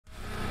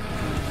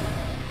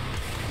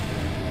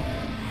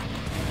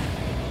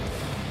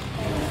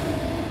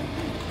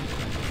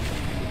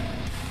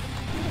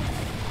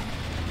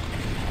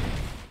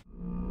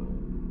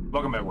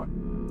Welcome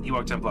everyone.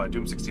 Ewok Templar,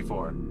 Doom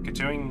 64.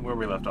 Continuing where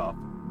we left off.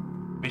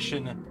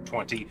 Mission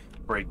 20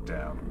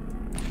 Breakdown.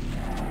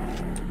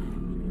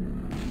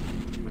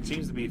 Which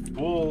seems to be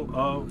full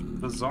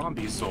of the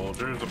zombie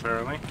soldiers,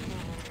 apparently.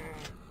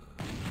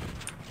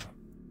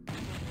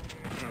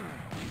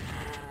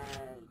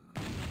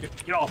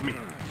 Get off me!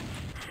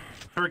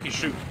 Turkey,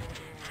 shoot!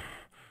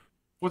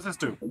 What's this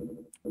do?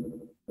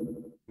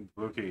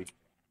 Blue key.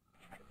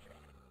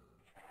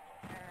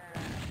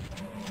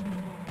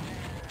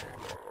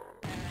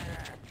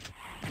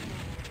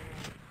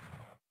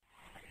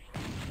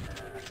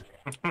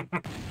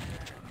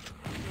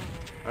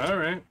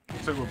 Alright,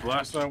 looks like we're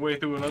blasting our way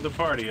through another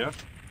party, huh?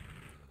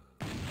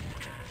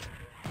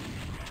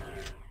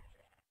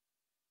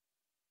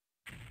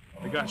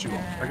 I got you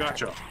all. I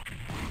got y'all.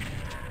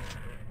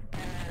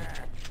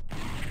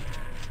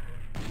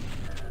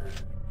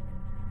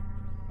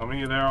 How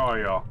many of there are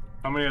y'all?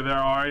 How many of there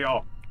are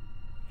y'all?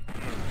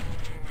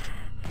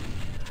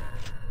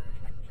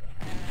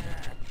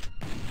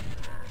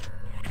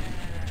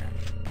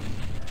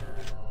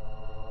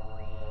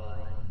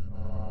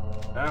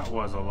 That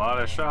was a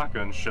lot of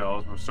shotgun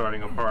shells for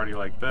starting a party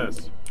like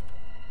this.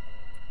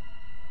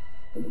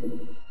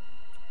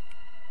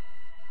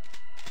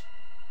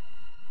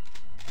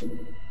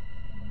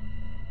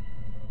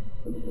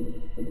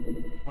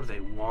 What do they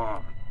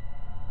want?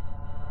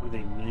 What do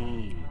they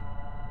need?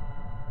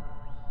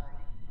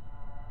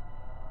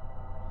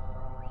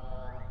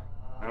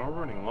 Now we're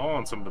running low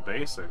on some of the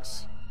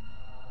basics.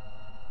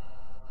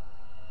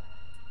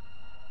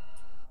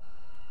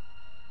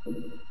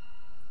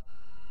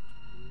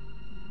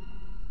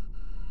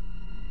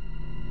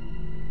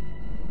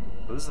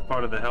 So this is the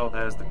part of the hell that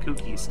has the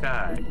kooky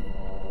sky.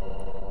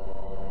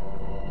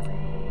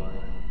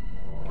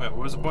 Wait,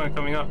 what's the point of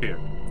coming up here?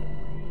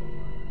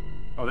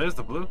 Oh, there's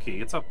the blue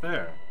key. It's up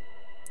there.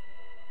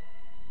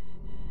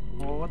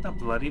 Well, what the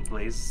bloody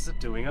blazes is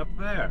it doing up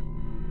there?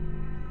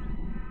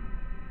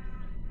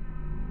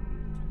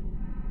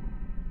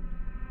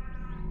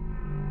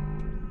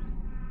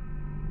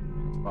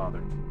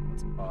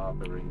 It's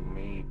bothering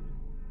me.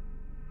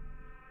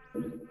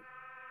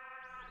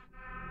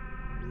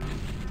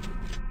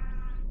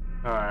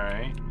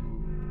 Alright.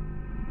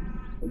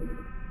 You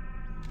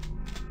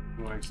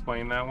want to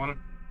explain that one?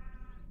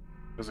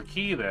 There's a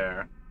key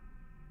there.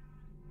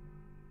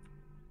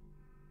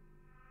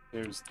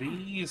 There's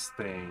these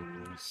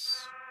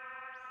things.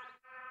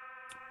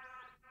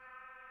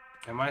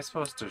 Am I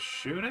supposed to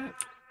shoot it?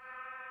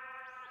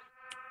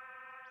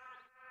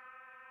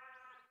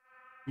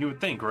 You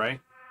would think, right?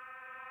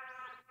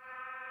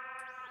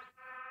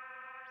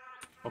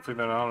 Hopefully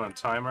they're not on a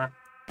timer.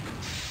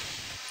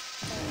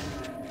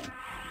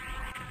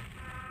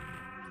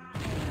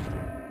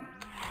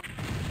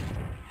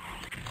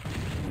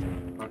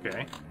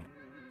 Okay.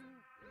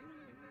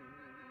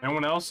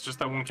 Anyone else? Just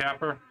that one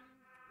capper?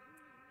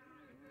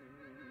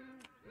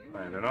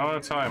 Alright, they're not on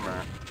a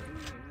timer.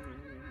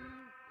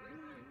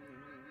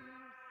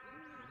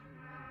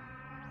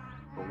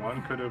 But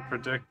one could have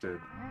predicted.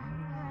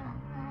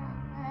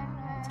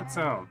 What's that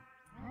sound?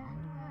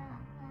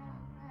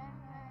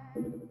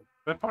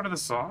 Is that part of the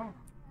song?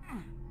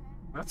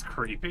 That's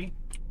creepy.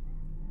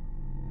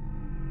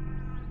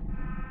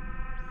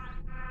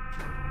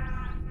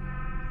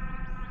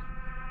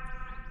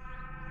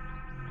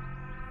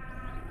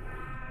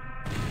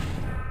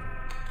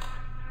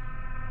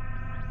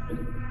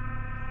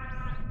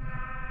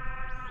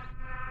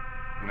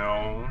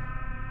 No.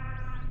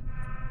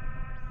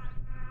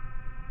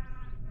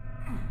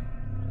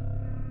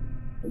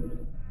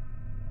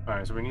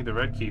 Alright, so we need the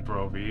red keeper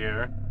over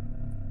here.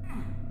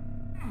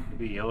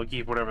 The yellow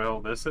keep, whatever the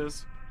hell this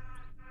is.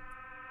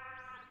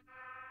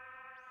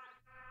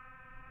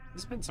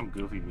 There's been some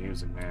goofy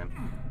music, man.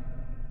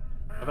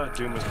 I thought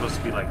Doom was supposed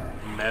to be like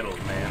metal,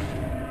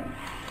 man.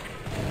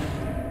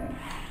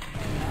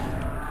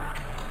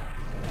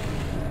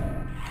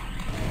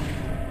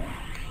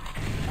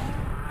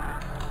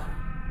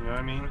 You know what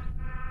I mean?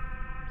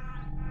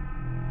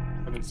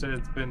 But instead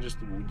it's been just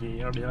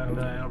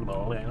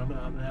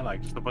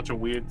like just a bunch of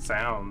weird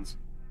sounds.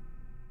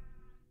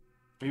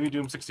 Maybe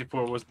Doom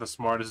 64 wasn't the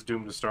smartest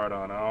Doom to start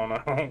on. I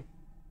don't know.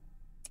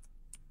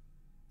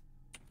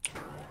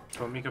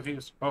 Don't be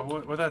confused. Oh,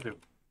 what'd that do?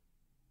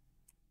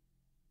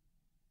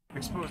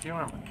 Expose the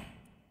armor.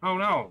 Oh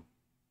no!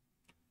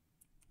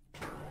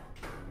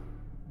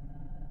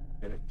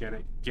 Get it, get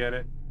it, get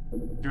it.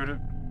 Get it.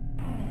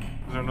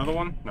 Is there another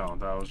one? No,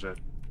 that was it.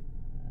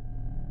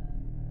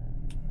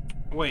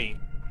 Wait.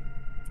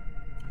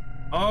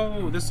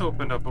 Oh, this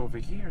opened up over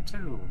here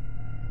too.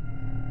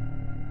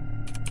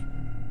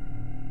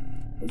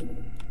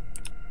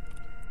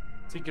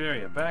 Secret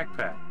area,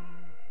 backpack.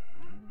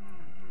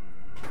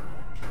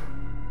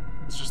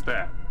 It's just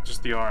that.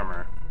 Just the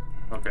armor.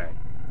 Okay.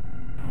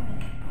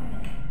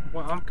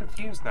 Well, I'm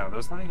confused now.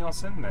 There's nothing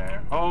else in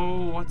there.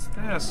 Oh, what's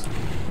this?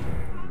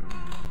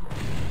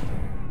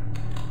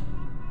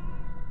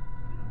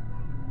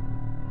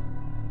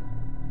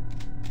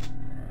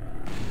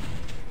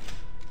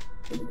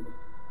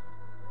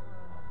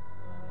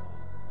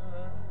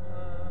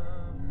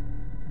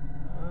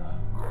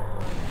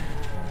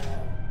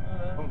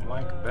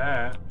 like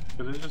that.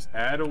 Did it just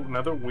add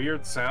another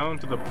weird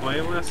sound to the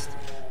playlist?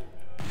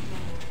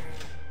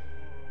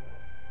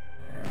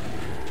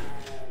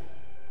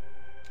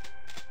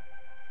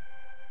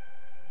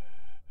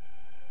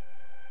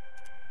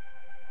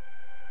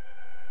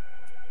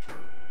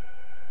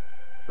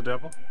 The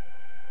devil?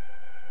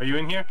 Are you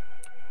in here?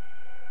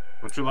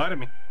 Don't you lie to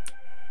me.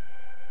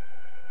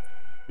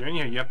 If you're in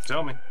here, you have to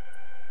tell me.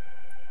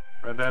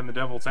 Read that in the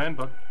Devil's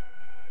Handbook.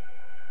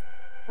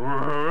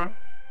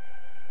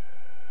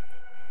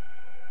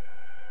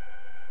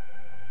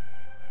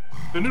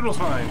 The noodles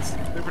finds!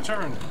 They've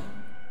returned!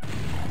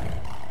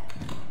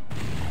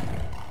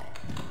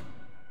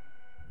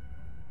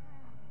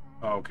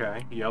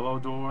 Okay, yellow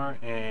door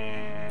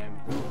and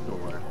blue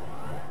door.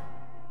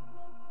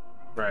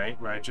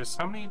 Right, just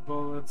how many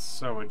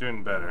bullets? Oh, we're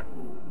doing better.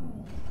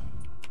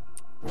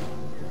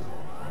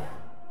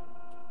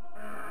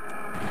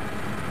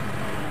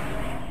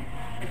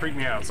 You freaked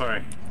me out,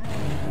 sorry.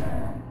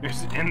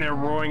 He's in there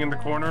roaring in the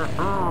corner.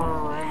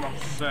 I'm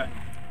upset.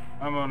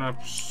 I'm an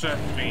upset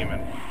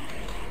demon.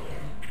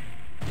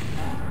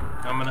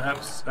 I'm an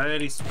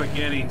upsetty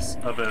spaghetti's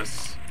of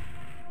this.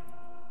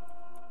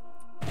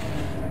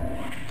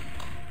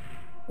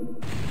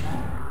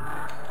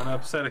 An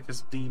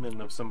upseticus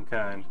demon of some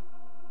kind.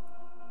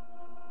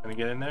 Can I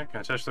get in there? Can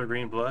I touch their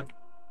green blood?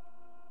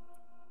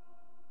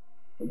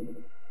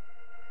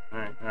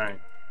 Alright.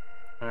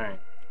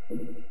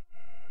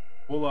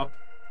 Pull up.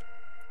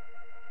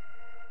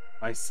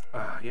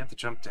 You have to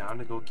jump down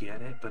to go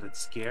get it, but it's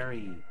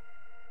scary.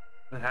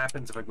 What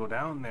happens if I go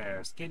down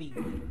there? Skitty.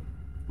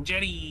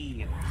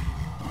 Jetty!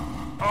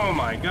 Oh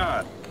my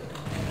god!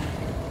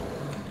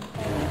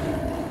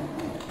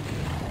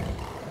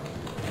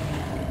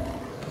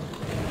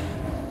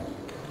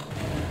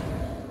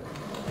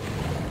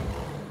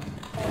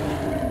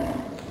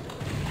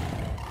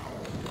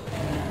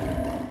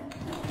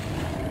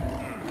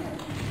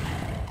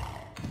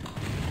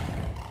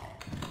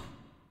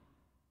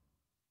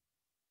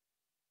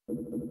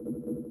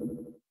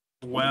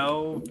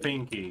 Well,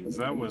 Pinkies,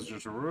 that was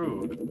just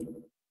rude.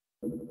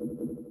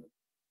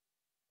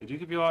 They do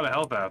give you a lot of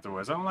health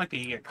afterwards. I don't like that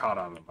you get caught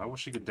on them. I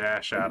wish you could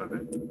dash out of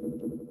it.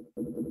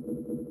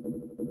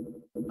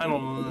 I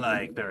don't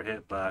like their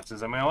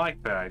hitboxes. I mean, I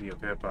like the idea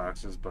of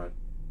hitboxes, but...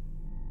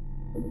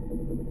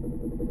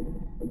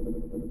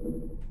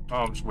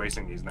 Oh, I'm just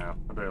wasting these now.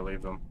 I better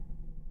leave them.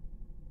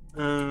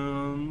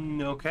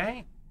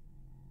 Okay.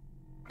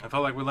 I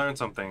felt like we learned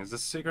something. Is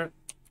this a secret?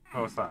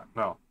 No, it's not.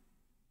 No.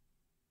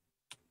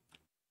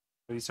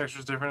 Are these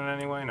textures different in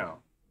any way? No.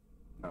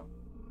 No.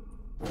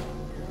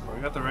 Well,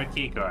 we got the red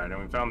key card, and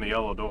we found the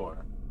yellow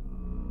door.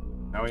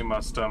 Now we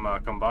must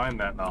combine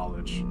that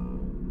knowledge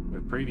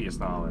with previous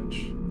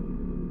knowledge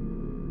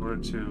in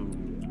order to...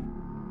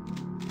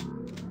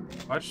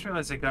 I just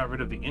realized they got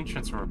rid of the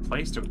entrance and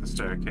replaced it with the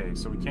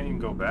staircase, so we can't even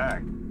go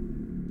back.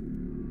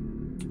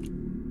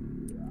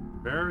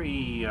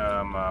 Very,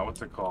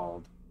 what's it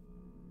called?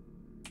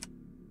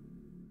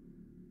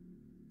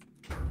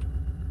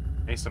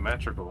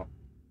 Asymmetrical.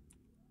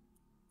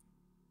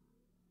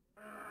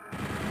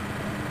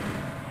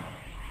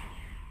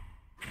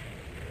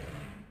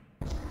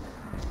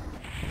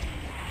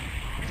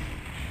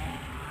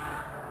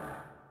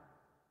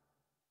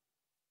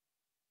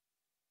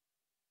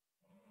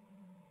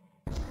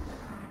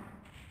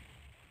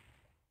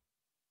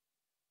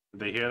 Did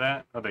they hear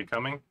that? Are they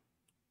coming?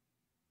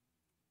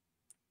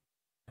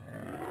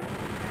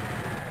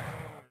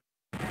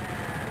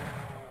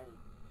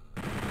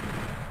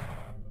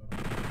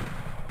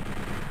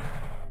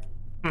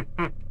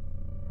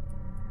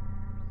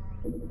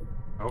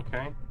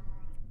 Okay.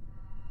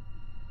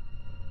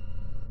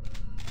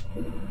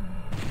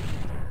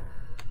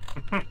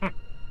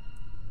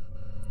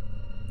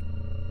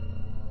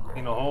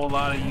 Seen a whole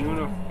lot of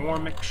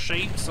uniformic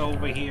shapes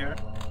over here.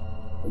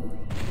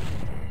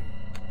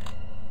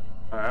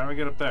 Alright, how do we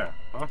get up there?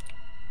 Huh?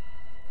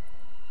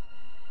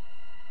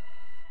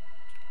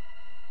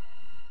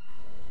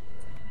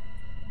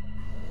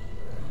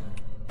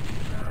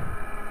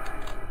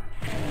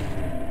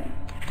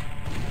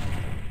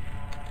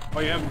 Oh,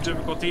 you have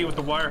difficulty with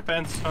the wire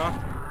fence, huh?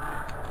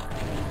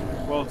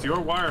 Well, it's your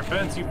wire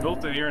fence. You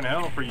built it here in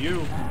hell for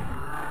you.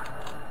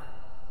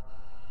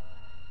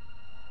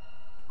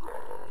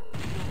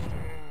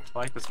 I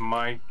like this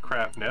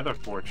Minecraft Nether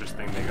Fortress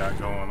thing they got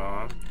going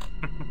on.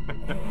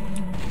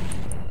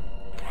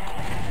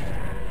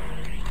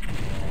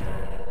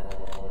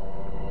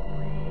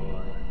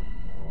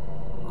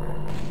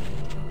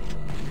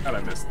 How'd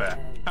I miss that?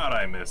 How'd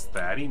I miss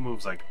that? He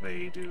moves like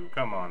they do.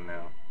 Come on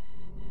now.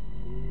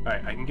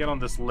 Alright, I can get on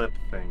this lip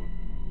thing.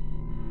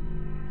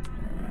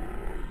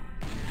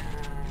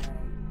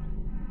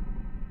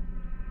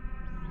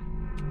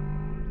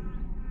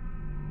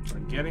 By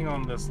getting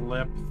on this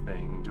lip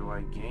thing, do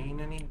I gain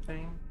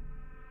anything?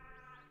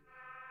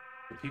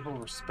 Do people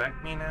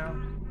respect me now?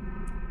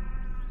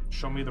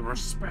 Show me the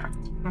respect.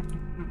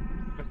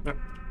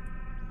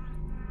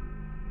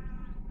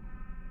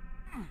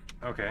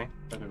 Okay,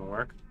 that didn't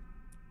work.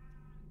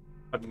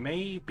 But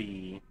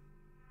maybe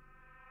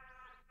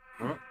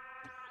Oh.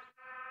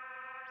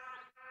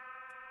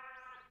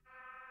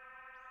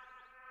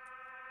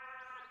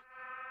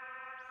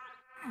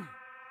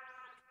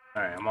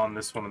 Alright, I'm on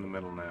this one in the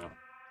middle now.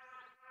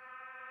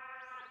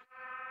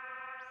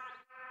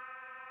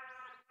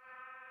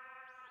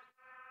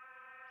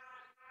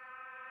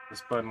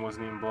 This button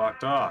wasn't even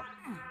blocked off.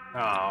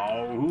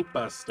 Oh,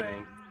 hoopa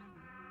stink.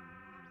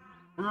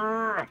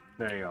 There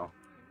you go.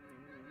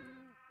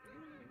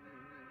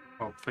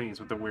 Oh, please,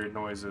 with the weird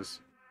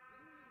noises.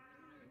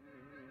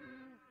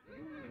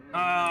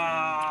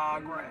 Ah,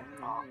 great.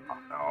 Oh,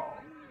 no.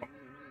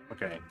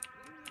 Okay.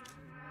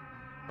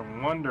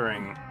 I'm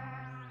wondering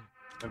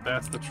if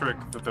that's the trick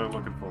that they're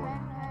looking for.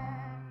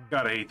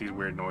 Gotta hate these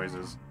weird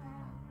noises.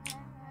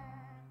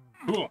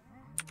 Cool.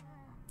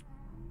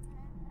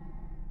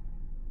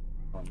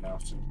 Oh,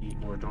 mouse and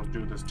keyboard, don't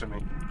do this to me.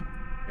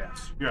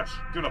 Yes, yes,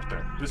 get up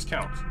there. This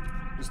counts.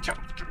 This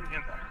counts. Get me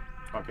in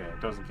there. Okay,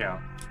 it doesn't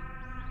count.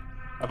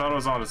 I thought it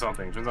was on to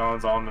something. Turns out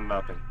it's on to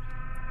nothing.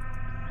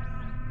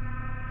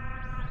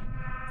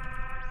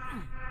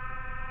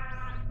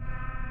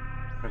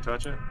 Can I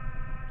touch it?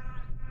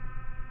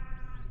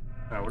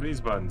 Now, what do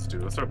these buttons do?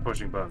 Let's start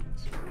pushing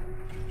buttons.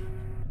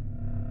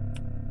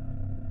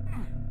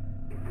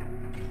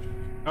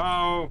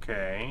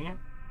 Okay.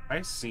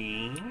 I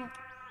see.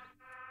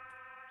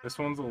 This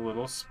one's a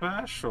little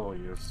special,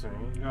 you see.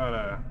 You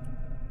gotta...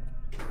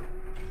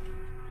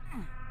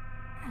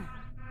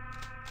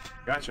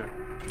 Gotcha.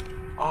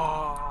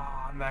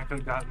 Oh, and that could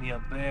have got me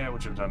up there,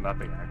 which would have done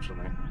nothing,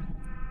 actually.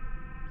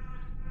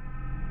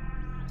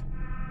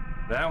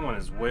 That one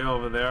is way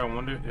over there. I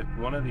wonder if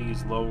one of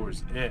these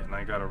lowers it, and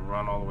I gotta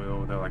run all the way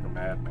over there like a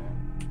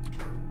madman.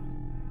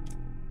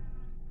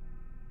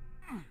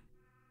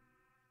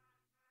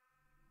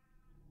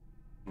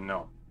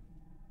 No.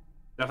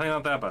 Definitely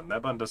not that button.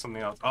 That button does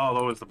something else. Oh,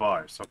 lowers the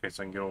bars. Okay,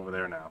 so I can get over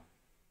there now.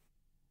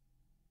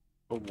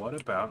 But what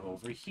about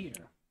over here?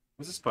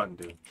 What's this button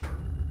do?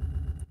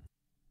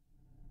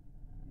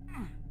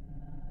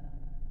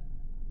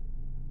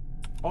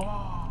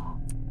 Oh!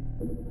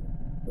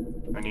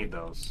 I need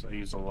those. I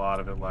used a lot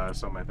of it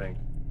last time, I think.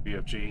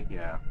 BFG?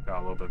 Yeah, got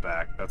a little bit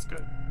back. That's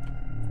good.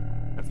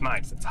 That's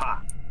nice. It's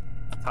hot.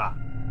 It's hot.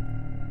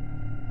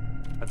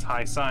 That's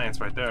high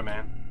science right there,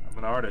 man. I'm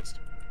an artist.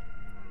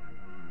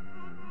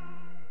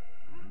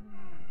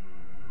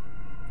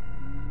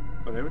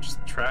 Oh, they were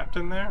just trapped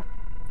in there?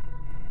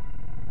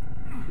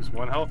 Just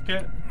one health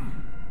kit?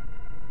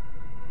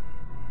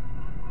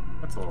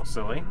 That's a little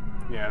silly,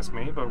 if you ask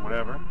me, but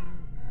whatever.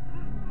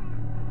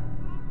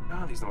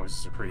 Oh, these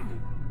noises are creepy.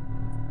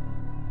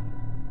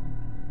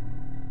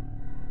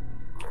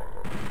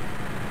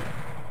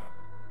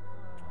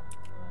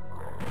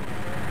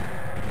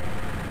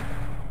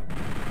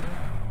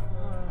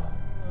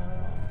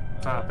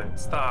 Stop it,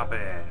 stop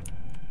it.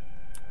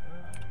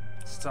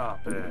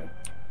 Stop it.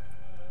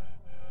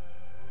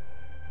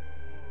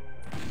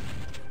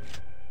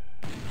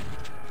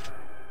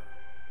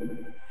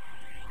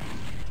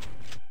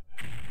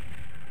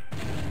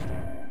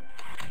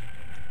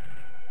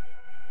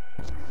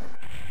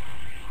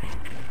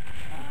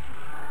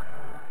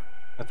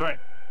 That's right.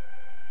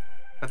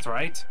 That's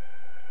right.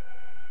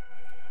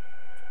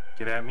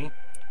 Get at me.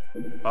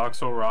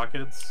 Voxel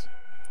rockets.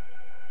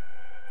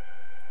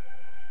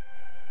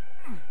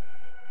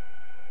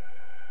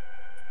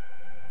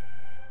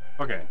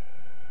 Okay.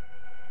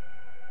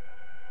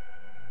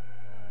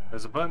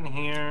 There's a button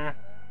here.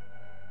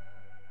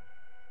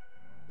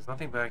 There's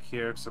nothing back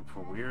here except for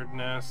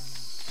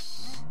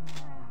weirdness.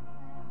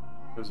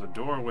 There's a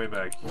doorway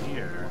back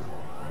here.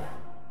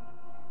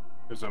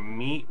 There's a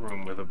meat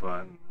room with a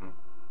button.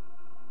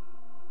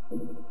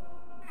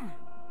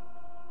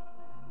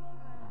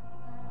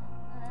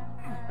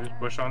 Just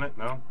push on it?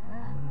 No?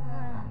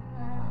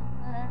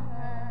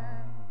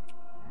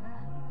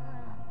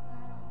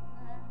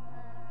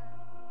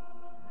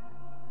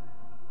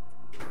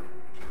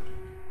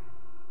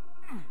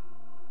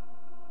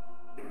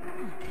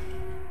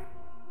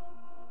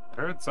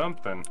 I heard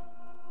something.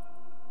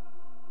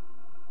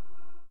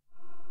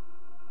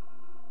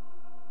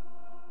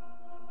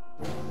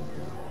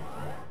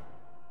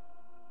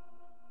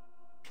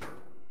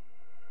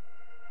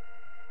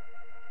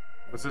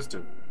 What's this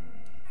do?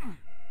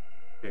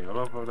 Okay,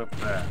 hold up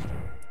that.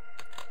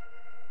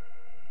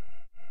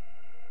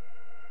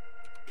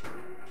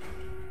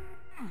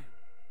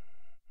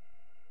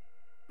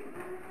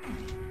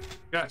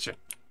 Gotcha.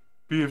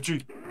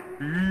 BFG.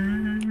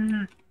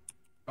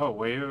 Oh,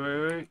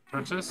 wait.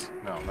 Touch this?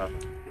 No, nothing.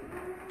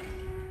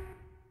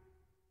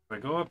 If I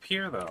go up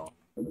here, though.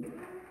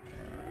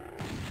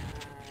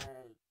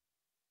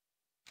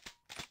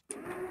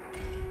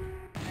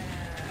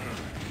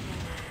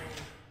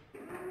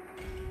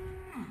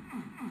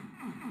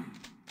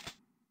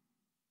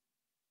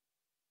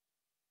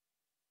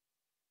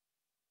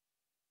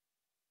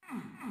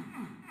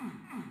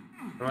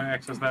 How do I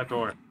access that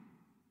door?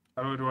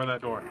 How do I door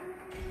that door?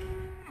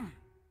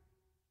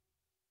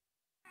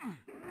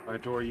 I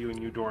door you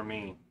and you door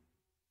me.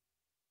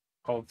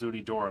 Call of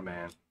Duty door,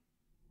 man.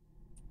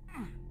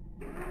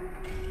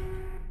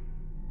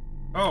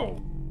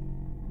 Oh!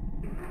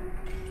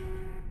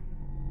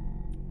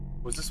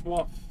 Was this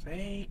wall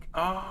fake?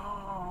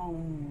 Oh!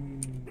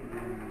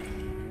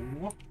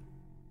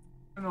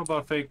 I don't know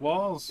about fake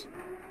walls.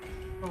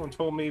 No one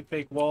told me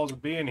fake walls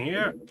would be in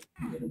here.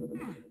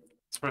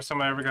 It's the first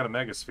time I ever got a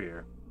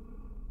Megasphere.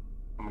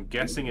 I'm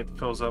guessing it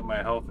fills up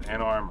my health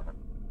and armor,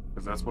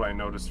 because that's what I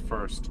noticed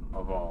first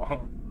of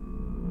all.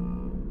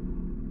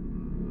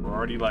 We're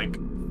already like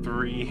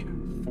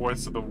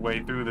 3/4 of the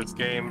way through this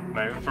game,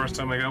 and the first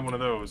time I got one of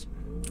those.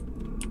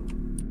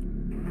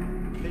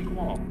 Fake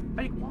wall.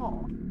 Fake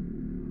wall.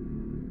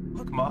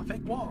 Look, Ma,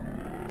 fake wall.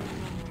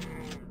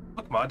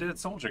 Look, Ma, dead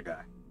soldier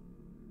guy.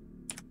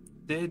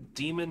 Dead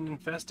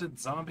demon-infested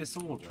zombie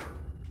soldier.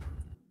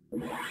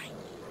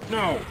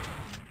 No!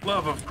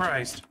 Love of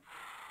Christ.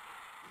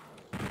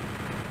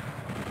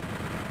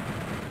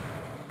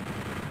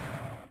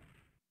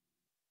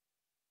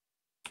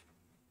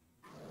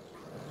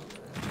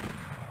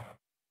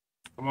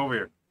 Come over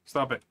here.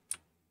 Stop it.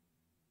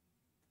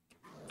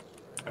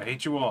 I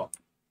hate you all.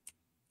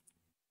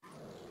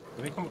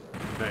 Did they come?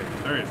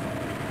 There he is.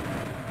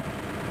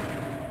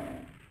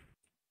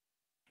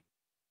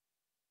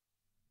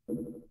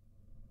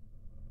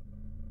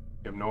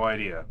 You have no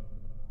idea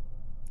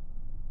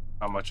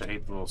how much I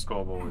hate the little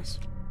skull boys.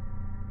 Am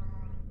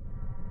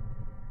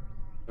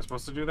I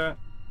supposed to do that?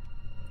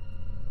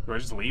 Do I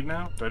just leave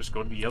now? Do I just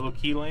go to the yellow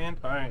key land?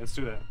 Alright, let's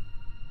do that.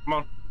 Come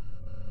on.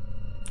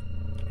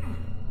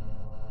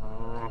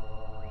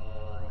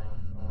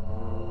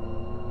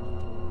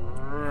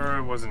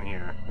 It wasn't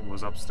here. It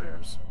was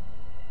upstairs.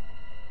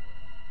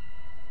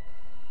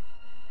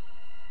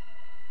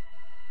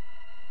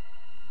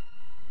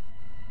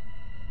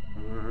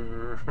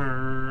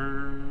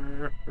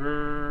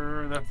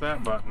 That's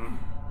that button.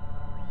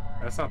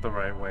 That's not the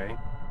right way.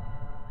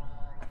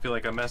 I feel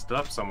like I messed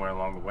up somewhere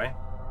along the way.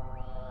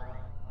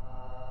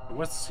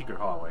 What's the secret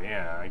hallway?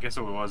 Yeah, I guess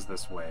it was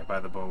this way, by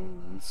the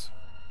bones.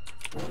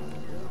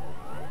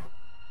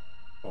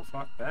 Well,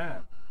 fuck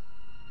that.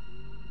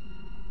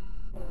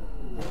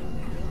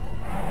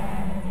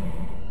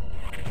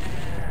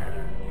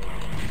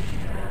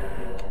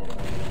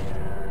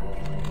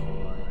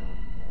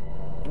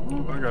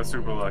 Ooh, I got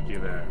super lucky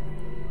there.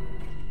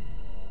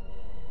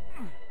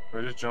 Do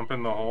I just jump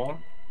in the hole?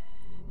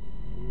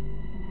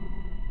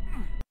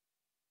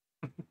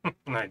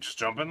 I just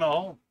jump in the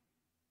hole.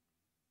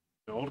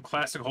 The old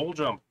classic hole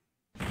jump.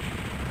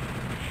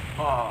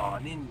 Aw,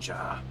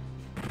 ninja.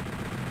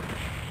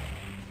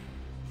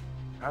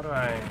 How do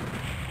I...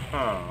 Oh,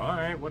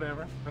 alright,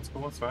 whatever. That's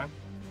cool, that's fine.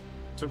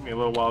 Took me a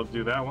little while to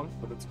do that one,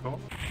 but it's cool.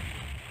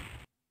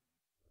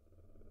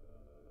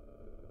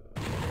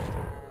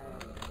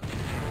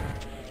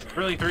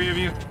 Really, 3 of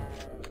you?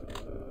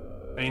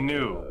 They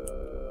knew.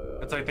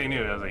 It's like they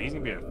knew. I was like, he's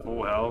gonna be at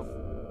full health.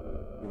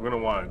 We're gonna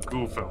want to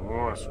goof him. We're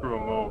gonna screw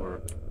him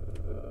over.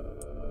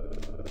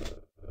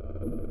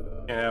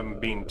 Can't have him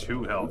being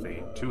too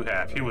healthy, too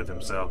happy with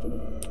himself.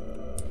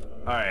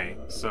 Alright,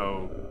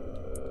 so...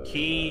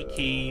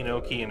 Key,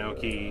 no key, no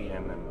key,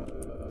 and then...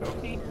 No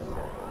key?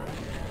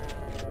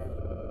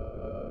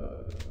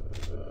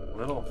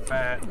 Little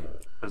fat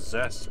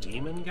possessed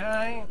demon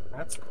guy?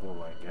 That's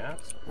cool, I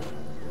guess.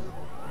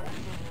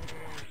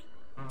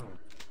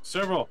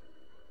 Several!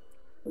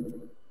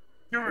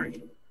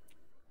 Fury!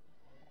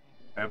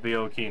 I have the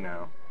L key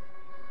now.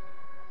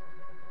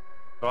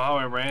 So how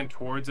I ran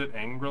towards it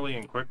angrily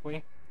and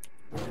quickly?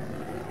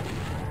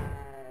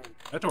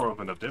 That door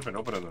opened up different.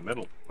 Opened in the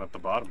middle, not the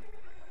bottom.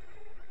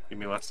 Give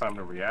me less time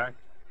to react.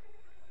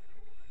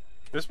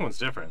 This one's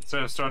different.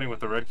 Instead of starting with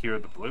the red key or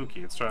the blue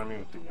key, it's starting me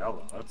with the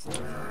yellow. That's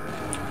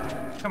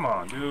different. Come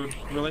on, dude.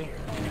 Really?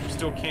 You're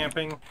still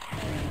camping?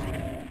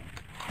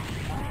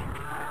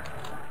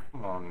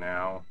 Come on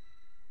now.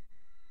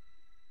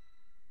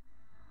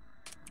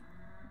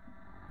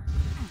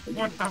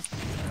 What the f-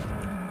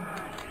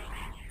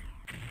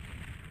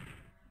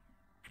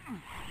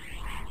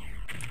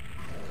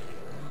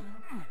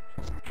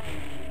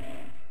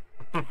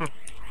 Come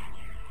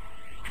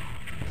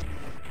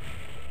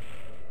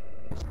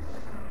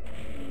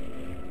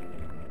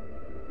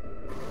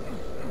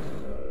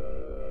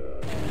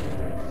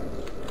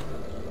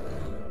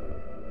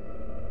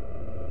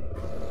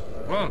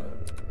on.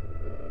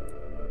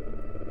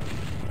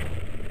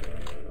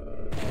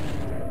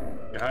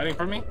 You hiding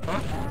from me? Huh?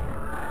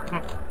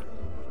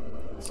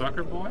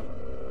 Sucker boy?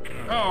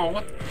 Oh,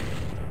 what?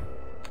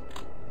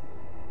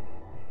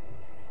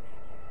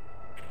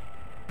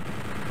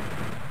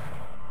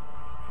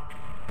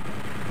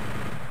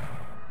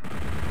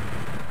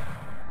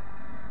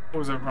 What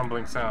was that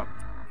rumbling sound?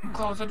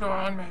 Close the door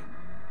on me.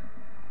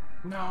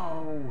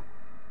 No.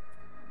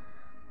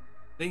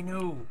 They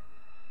knew.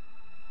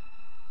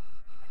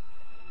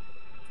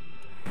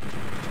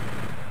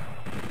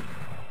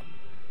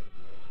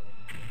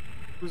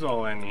 Who's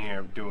all in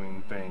here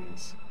doing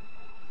things?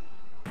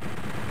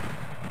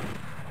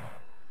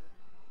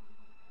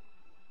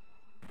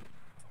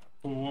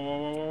 Whoa, whoa,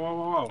 whoa, whoa,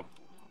 whoa, whoa.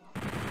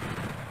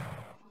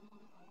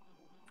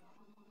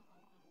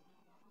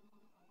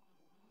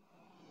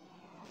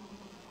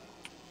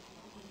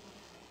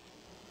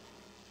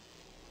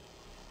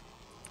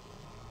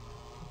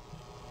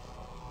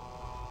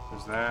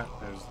 There's that.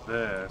 There's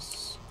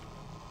this.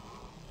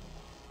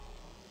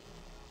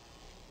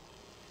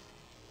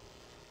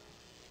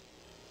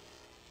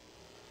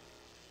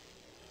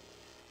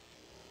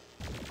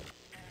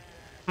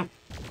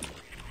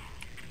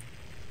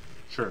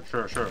 Sure.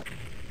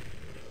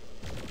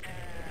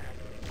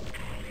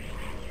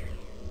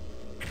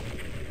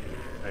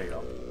 There you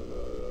go.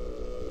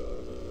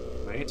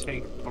 They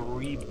take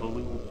 3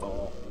 blue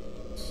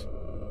balls.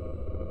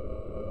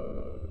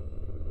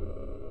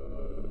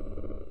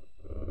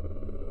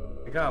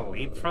 I got a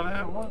lead for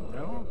that one?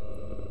 Really?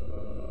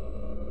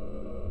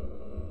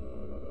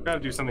 Gotta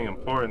do something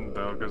important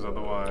though, because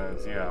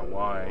otherwise, yeah,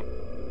 why?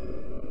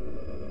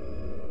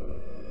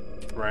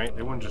 Right?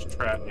 They wouldn't just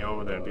trap me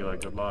over there and be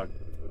like, good luck.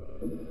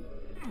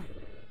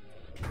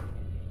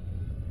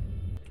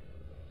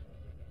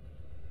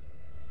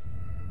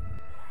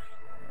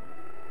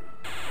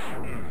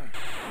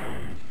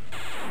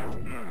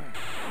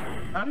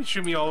 How did he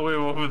shoot me all the way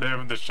over there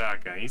with the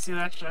shotgun? You see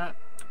that shot?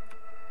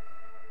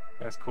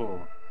 That's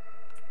cool.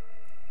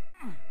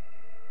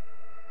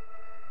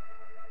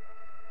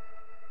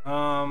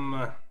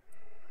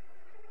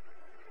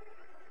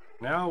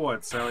 Now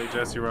what, Sally,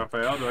 Jesse,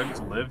 Raphael? Do I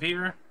just live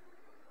here?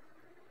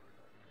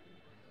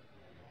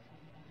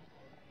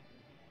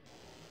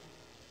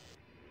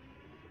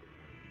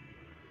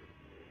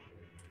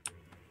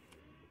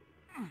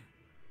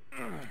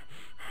 Okay,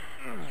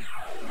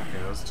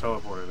 there's a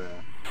teleporter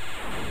there.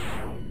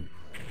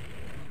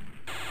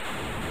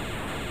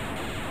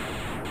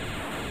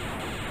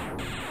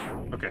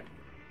 Okay.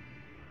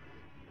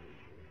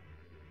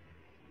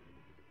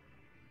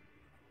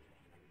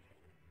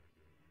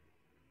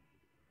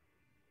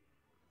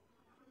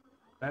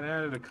 That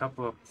added a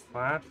couple of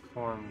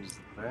platforms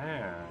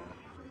there.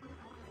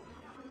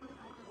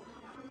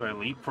 Do I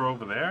leap for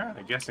over there?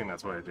 I'm guessing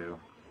that's what I do.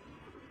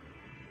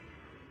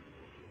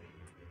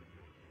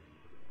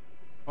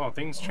 Oh,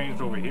 things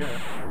changed over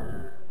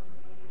here.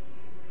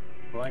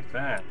 I like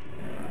that.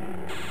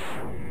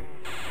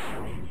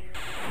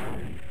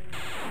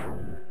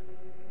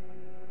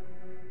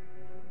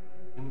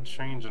 Didn't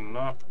change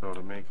enough, though,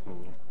 to make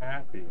me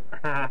happy.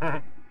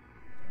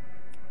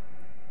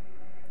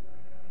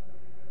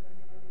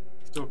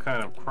 Still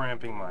kind of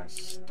cramping my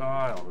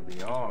style, to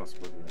be honest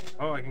with you.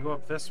 Oh, I can go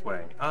up this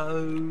way.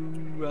 Oh,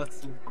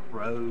 Russell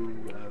Crowe.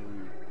 Oh.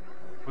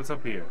 What's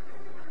up here?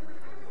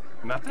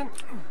 Nothing?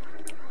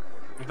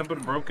 Nothing but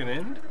a broken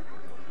end?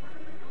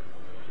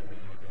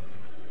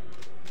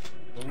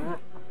 Now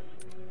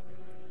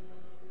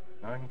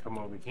I can come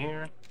over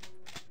here.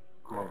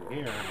 Come over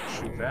here and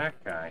shoot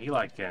that guy. He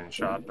liked getting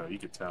shot, though. You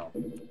could tell.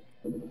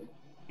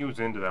 He was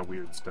into that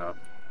weird stuff.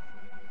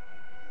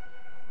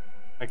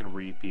 I can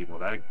read people.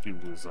 That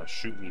dude was a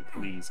shoot me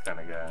please kind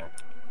of guy.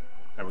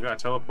 Alright, we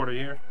got a teleporter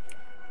here.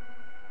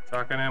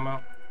 Shotgun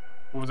ammo.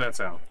 What was that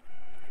sound?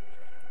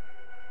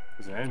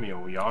 There's an enemy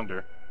over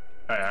yonder.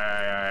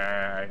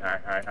 Alright.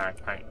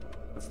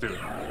 Let's do it.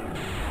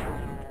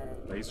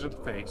 Laser to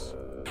the face.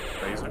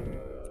 Laser.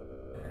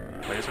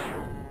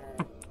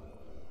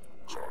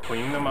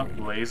 Cleaning them up.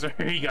 Laser.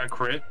 He got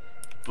crit.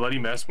 Bloody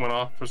mess went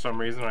off for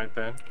some reason right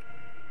then.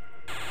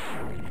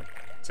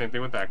 Same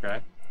thing with that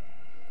guy.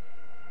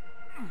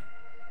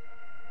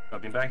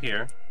 Nothing back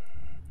here.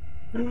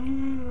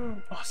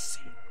 Oh,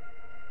 see.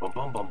 Boom,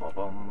 boom, boom, boom,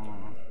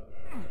 boom.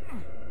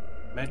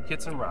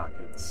 Medkits and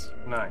rockets.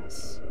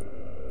 Nice.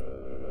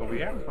 Over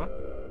here? Huh?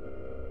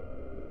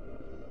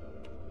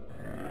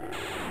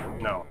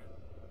 No.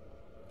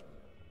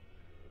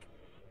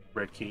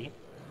 Red key.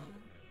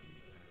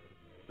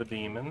 The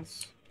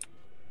demons.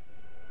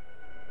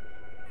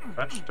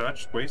 Touch,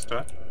 waste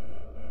touch.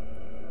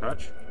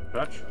 Touch,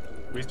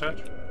 waste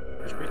touch.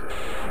 Waste.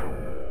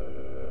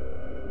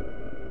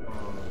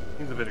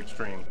 Seems a bit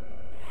extreme.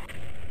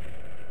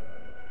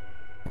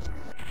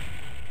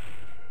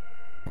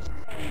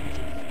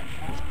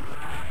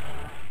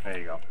 There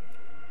you go.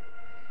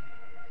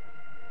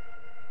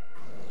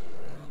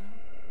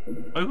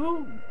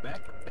 Oh,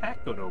 backpack.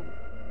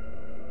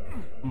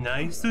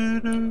 Nice.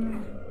 This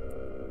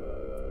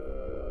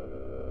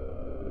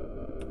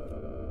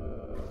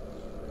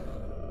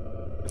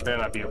better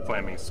not be a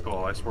flaming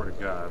skull, I swear to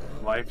God.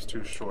 Life's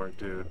too short,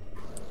 dude.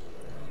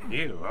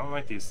 Ew, I don't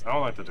like these. I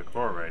don't like the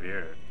decor right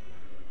here.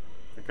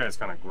 That guy's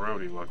kind of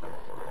grody looking.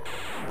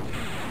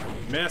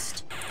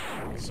 Missed!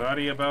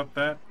 Sorry about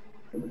that.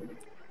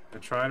 I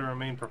try to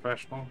remain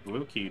professional.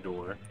 Blue key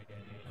door.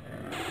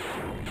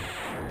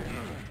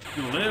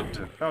 You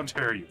lived! How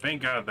dare you?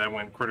 Thank God that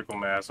went critical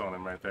mass on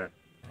him right there.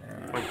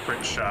 One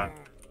crit shot.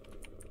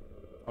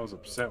 I was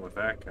upset with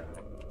that guy.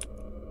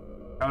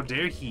 How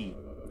dare he?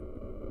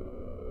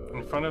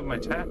 In front of my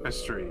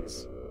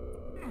tapestries.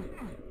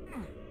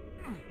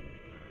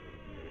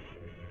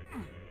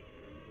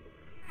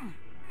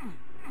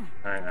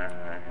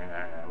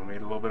 Alright. We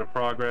made a little bit of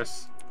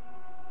progress.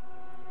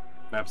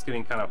 Map's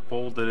getting kind of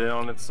folded in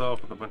on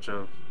itself with a bunch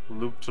of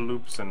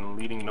loop-to-loops and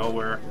leading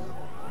nowhere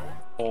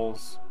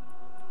holes.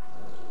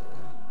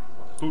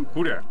 Who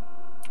there?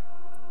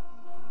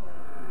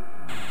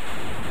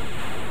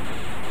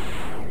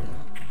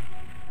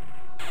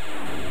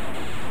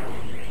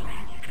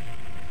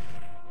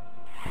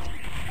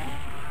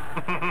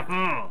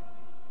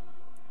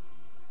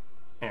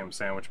 Ham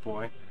sandwich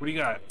boy. What do you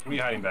got? What are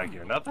you hiding back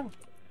here? Nothing?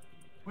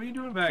 What are you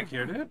doing back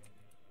here, dude?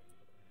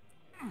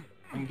 We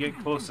can get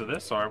close to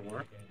this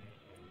artwork.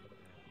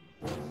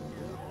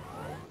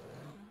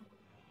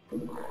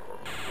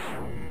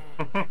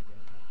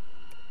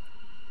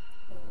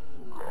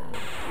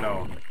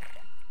 No.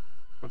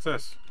 What's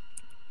this?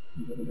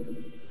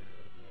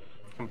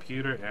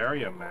 Computer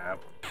area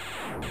map.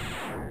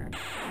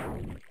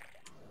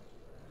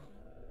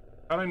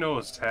 How do I know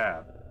it's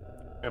tab?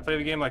 Can I play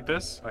the game like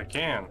this? I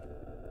can.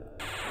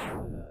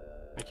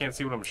 I can't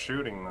see what I'm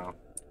shooting though.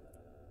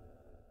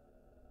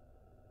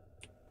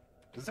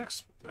 Does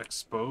it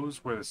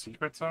expose where the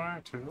secrets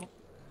are too?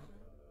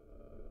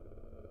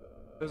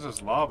 There's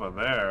just lava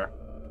there.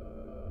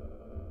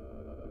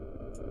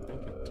 I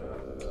think it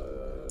does.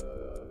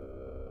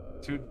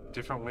 Two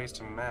different ways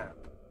to map.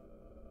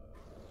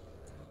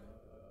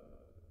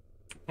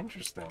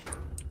 Interesting.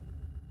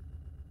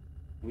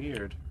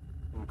 Weird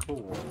and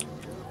cool.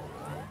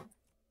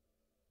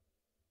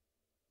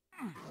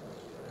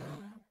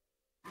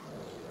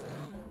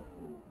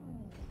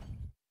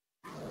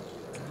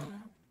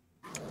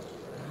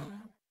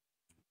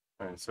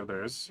 Alright, so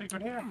there is a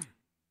secret here.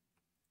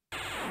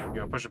 You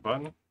gotta push a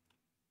button.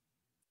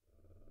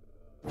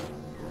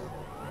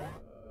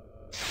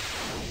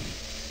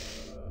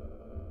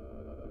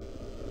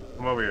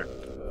 Come over here.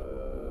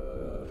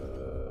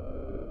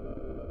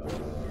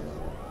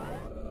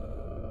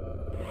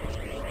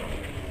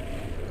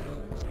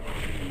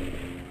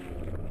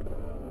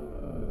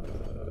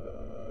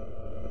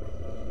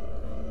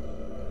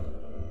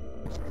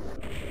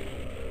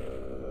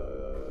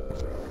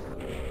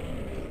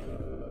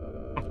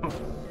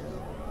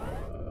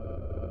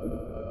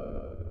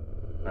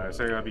 Alright,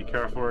 so I gotta be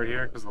careful right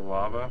here because of the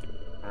lava.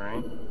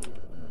 Alright.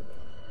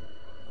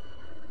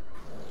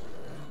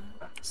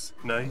 That's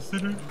nice.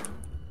 Open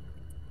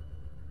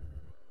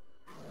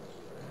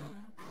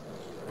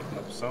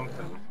up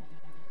something.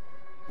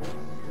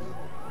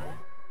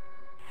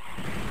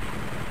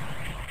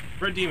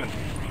 Red demon.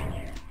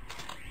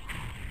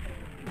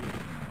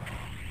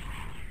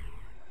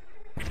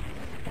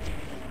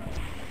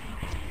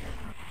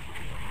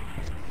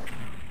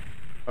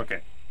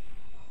 Okay.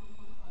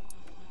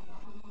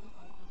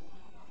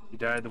 He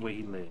died the way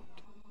he lived.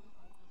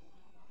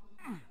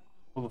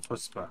 Full of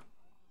chutzpah.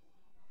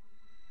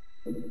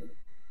 We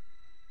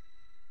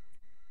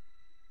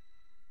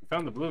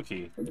found the blue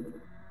key.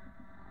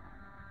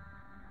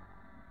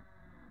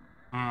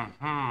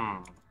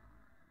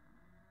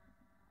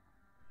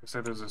 Looks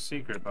like there's a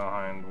secret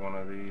behind one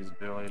of these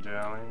village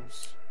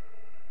alleys.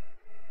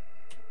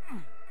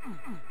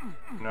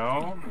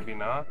 No? Maybe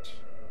not?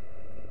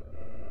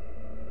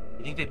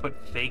 You think they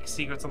put fake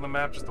secrets on the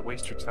map just to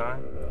waste your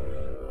time?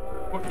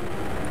 What?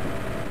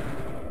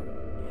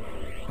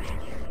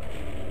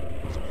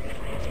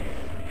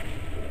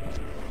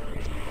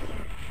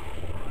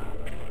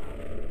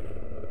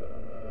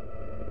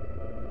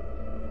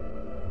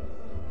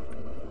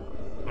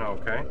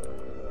 Okay.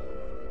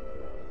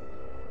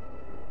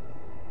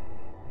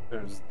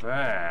 There's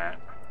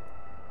that.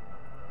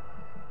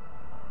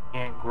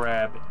 Can't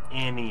grab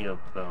any of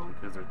them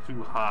because they're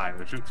too high.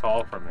 They're too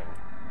tall for me.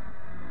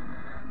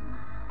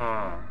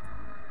 Huh.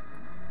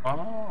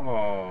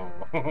 Oh.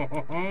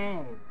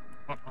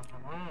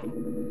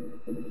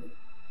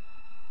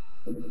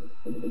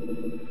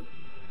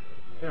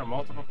 There are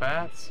multiple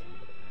paths.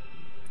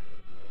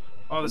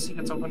 Oh, the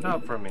secret's opened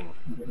up for me.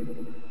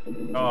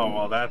 Oh,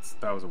 well, that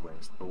was a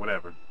waste, but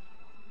whatever.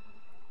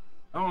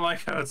 I don't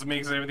like how it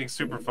makes everything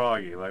super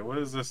foggy. Like, what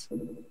is this?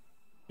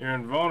 You're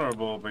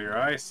invulnerable, but your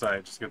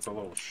eyesight just gets a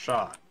little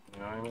shot. You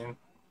know what I mean?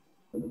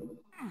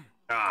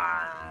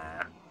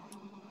 Ah.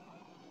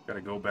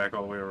 Gotta go back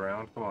all the way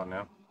around. Come on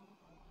now.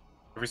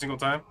 Every single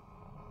time?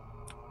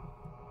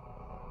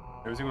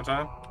 Every single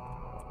time?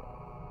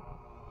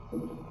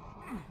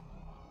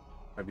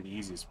 Might be the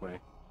easiest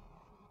way.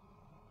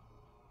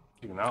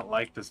 Do not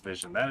like this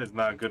vision. That is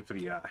not good for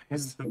the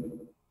eyes.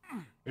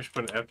 We should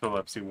put an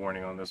epilepsy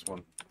warning on this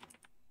one.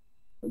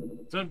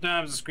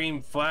 Sometimes the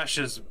screen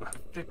flashes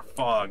thick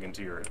fog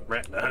into your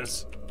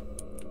retinas.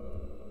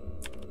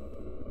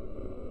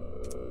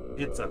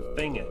 It's a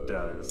thing, it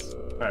does.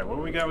 Alright, what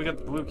do we got? We got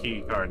the blue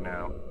key card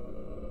now.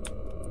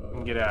 We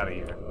can get out of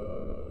here.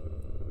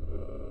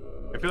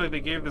 I feel like they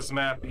gave this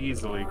map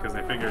easily because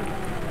they figured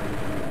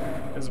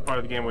this is part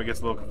of the game where it gets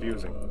a little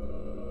confusing.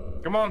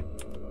 Come on!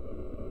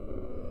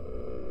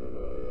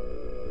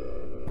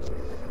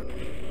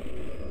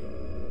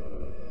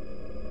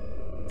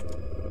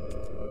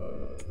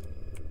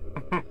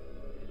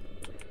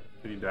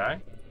 Did he die?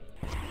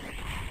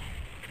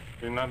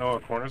 Did he not know how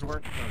corners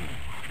work?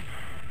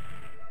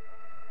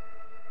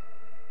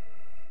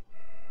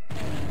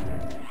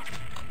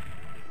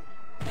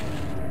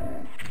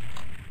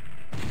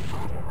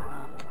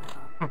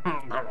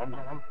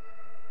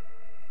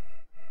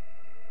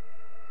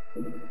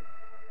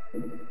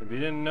 If he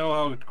didn't know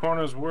how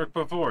corners work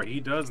before, he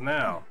does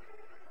now.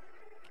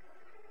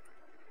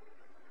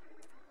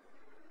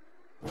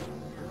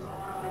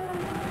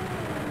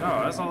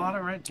 Oh, there's a lot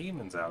of red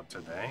demons out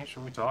today.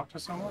 Should we talk to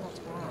someone? What's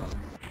going on?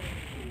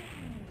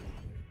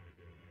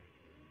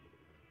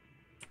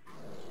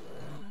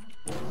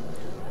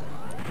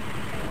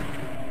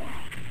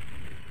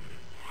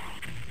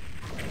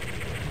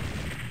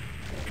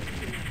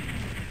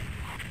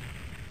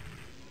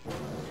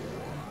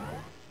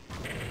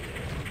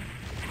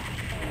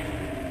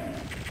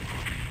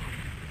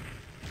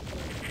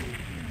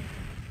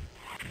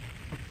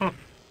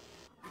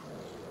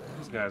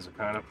 These guys are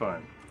kind of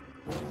fun.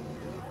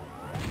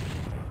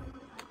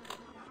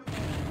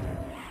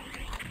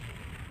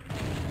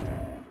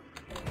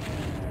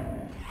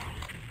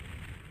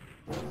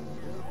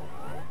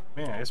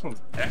 Man, this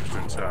one's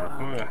extra tough.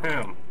 Look at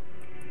him.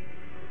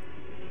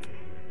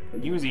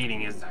 He was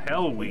eating his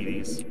hell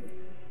Wheaties,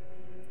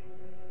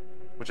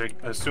 which I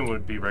assume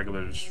would be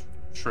regular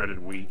shredded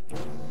wheat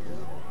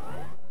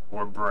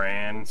or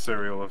bran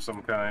cereal of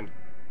some kind.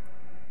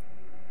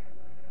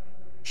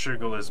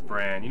 Sugarless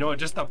bran. You know what?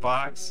 Just a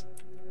box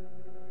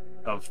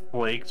of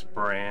flaked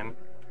bran.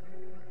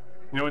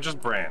 You know what?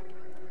 Just bran.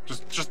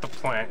 Just the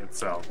plant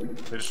itself.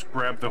 They just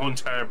grab the whole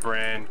entire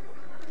bran,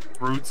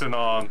 roots and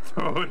all, and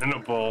throw it in a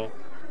bowl.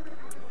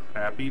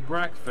 Happy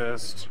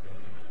breakfast.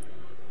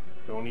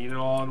 Don't eat it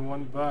all in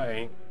one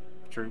bite.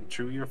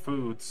 Chew your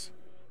foods.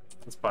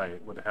 Let's buy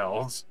it with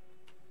hells.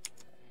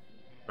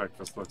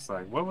 Breakfast looks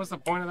like. What was the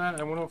point of that?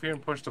 I went over here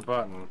and pushed a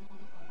button.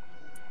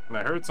 And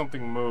I heard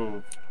something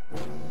move.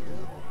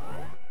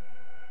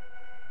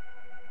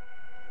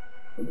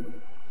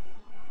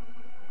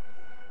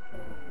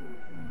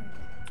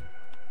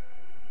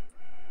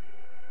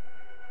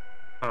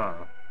 Huh.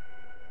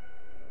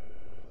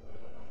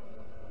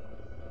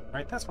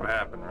 Right, that's what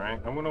happened, right?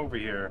 I went over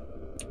here.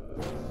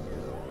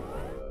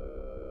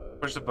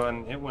 Pushed the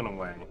button, it went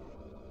away.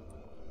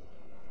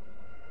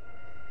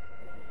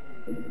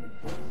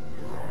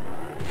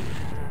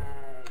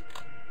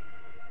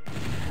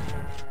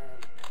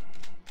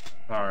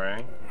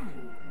 Alright.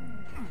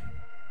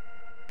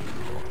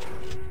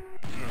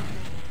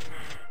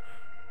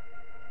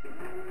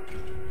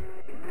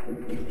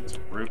 It's a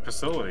rude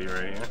facility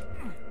right here.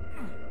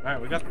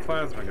 Alright, we got the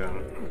plasma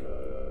gun.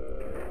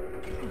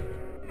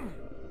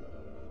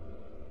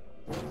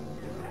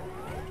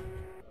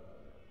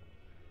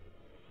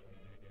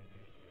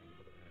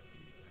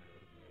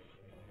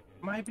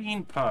 Am I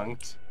being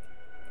punked?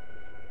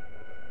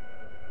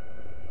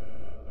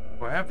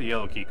 Well, I have the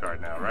yellow key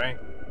card now, right?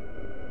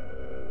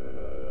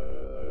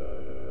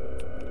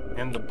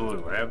 And the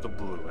blue. I have the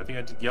blue. I think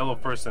I did yellow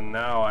first and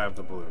now I have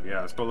the blue.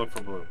 Yeah, let's go look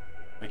for blue.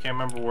 I can't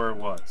remember where it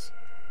was.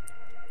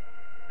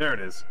 There it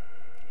is.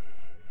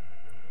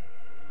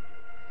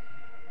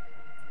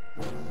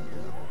 But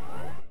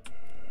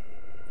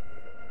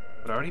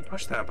I already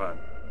pushed that button.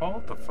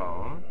 Hold the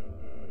phone.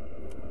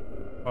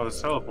 Oh,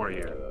 there's teleport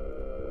here.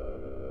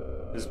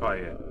 This is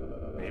probably it.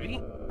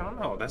 Maybe? I don't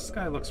know. This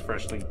guy looks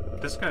freshly...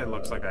 This guy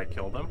looks like I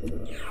killed him.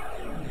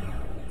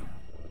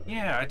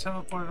 Yeah, I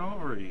teleported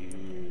over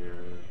here.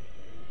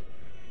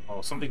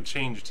 Oh, something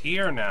changed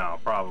here now,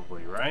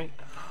 probably, right?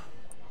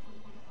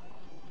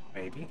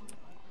 Maybe.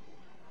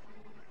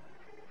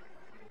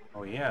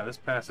 Oh yeah, this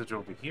passage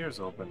over here is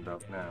opened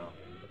up now.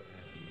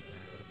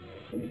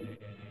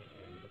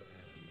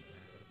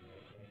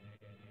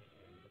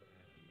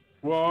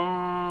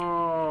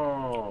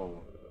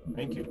 Whoa!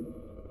 Thank you.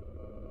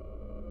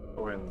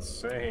 Go ahead and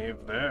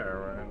save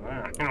there, right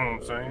there. You know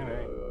what I'm saying?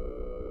 Hey.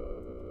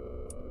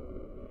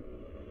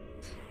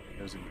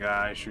 There's a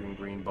guy shooting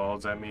green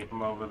balls at me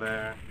from over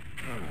there.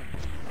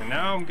 And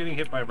now I'm getting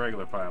hit by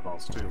regular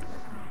fireballs, too.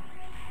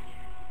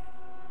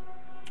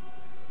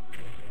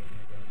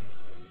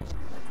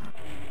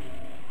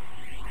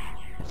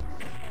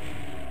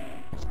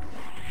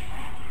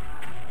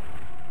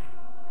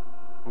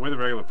 Where'd the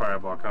regular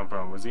fireball come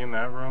from? Was he in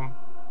that room?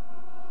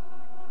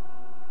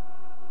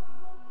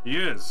 He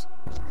is.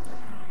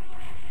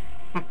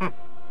 I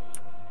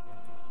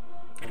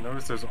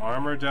notice there's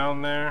armor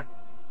down there.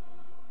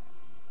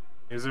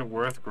 Is it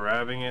worth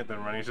grabbing it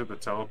than running to the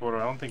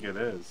teleporter? I don't think it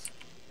is.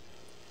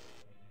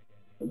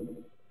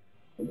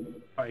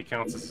 Probably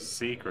counts as a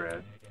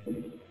secret.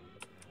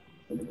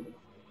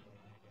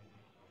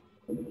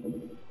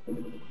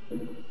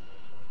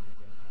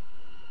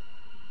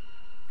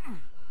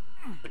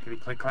 Clickety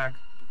click clack.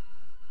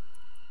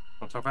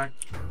 Don't talk back.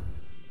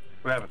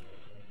 What happened?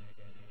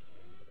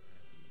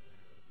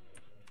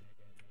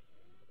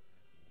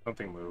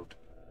 Something moved.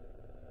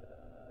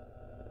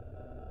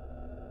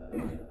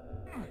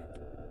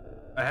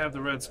 I have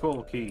the red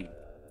skull key.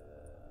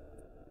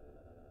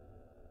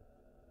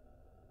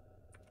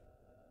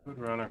 Could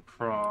run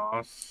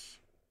across.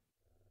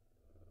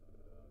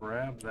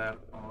 Grab that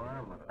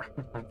armor.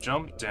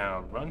 Jump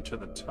down. Run to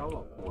the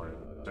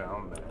teleporter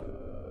down there.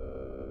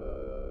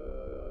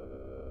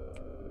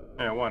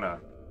 Yeah, why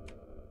not?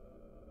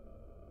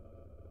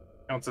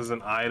 Counts as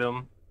an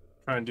item.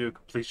 Trying to do a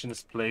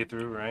completionist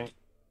playthrough, right?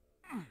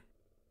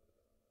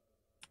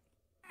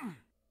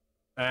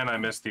 And I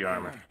missed the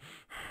armor.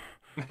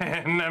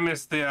 And I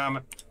missed the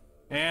armor.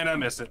 And I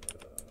miss it.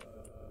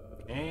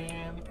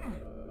 And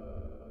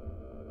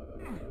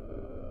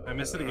I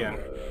missed it again.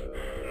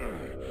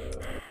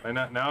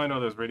 Now I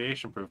know there's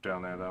radiation proof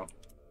down there, though.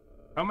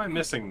 How am I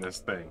missing this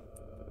thing?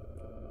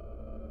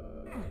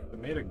 It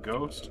made a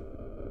ghost?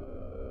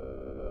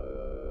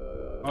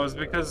 Oh, it's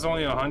because it's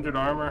only 100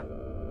 armor?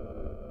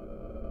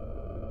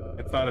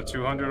 It's not a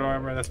 200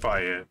 armor? That's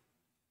probably it.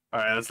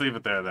 Alright, let's leave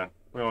it there then.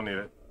 We don't need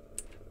it.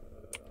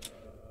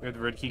 We have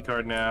the red key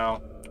card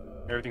now.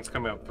 Everything's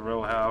coming up.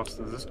 Thrill House.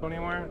 Does this go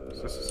anywhere?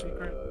 Is this a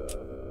secret?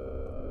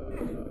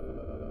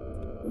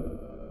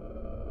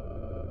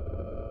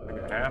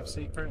 Like a half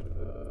secret?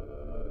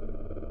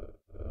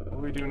 What do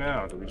we do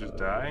now? Do we just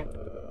die?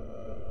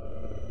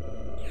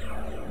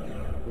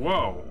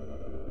 Whoa!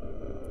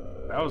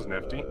 That was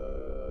nifty. I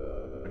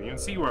didn't even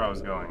see where I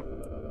was going.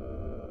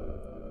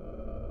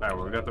 Alright,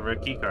 well, we got the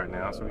red key card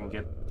now, so we can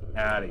get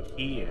out of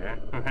here.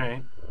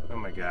 Right? Oh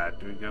my god,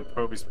 do we get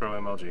Proby's Pro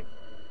MLG?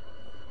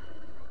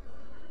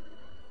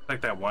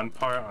 Like that one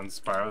part on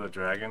Spyro the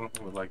Dragon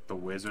with like the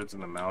wizards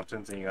in the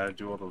mountains and you gotta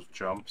do all those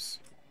jumps.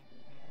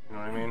 You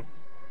know what I mean?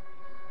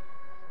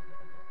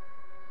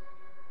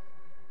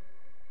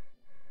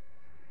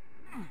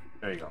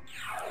 There you go.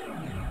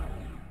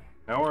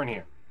 Now we're in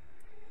here.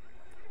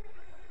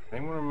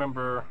 Anyone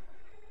remember...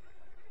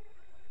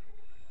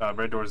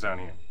 red door's down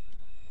here.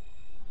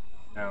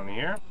 Down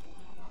here?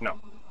 No.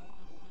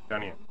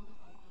 Down here.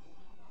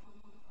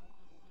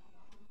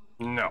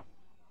 No.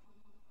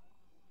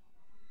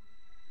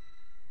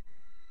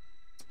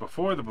 It's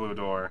before the blue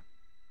door.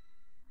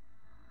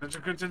 I'm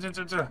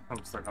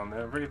stuck on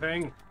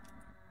everything.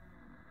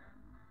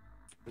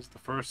 This is the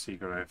first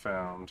secret I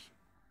found.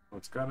 Well,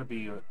 it's gotta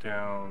be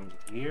down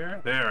here.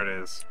 There it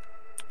is.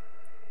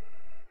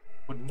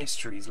 What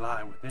mysteries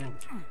lie within?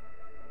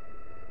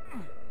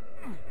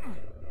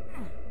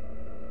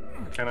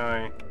 Can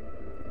I...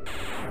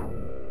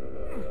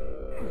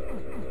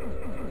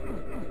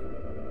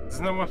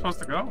 Isn't that where I'm supposed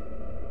to go?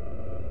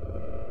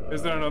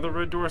 Is there another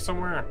red door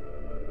somewhere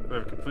that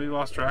I've completely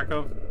lost track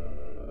of?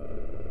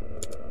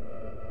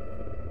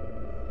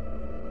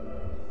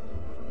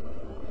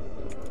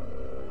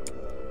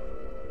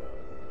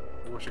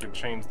 I wish I could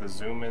change the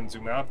zoom in,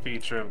 zoom out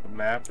feature of the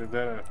map. Is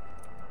that a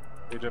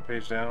page up,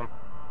 page down?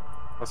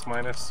 Plus,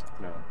 minus?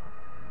 No.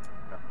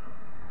 No.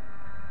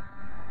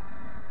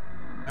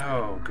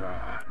 Oh,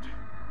 God.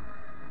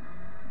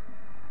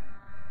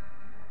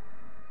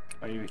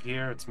 Are you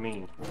here? It's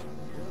me.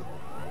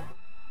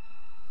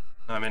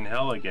 I'm in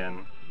hell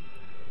again.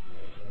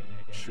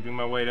 Shooting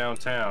my way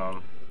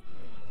downtown.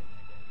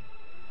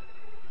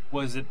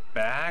 Was it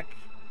back?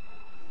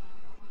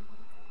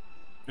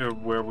 Or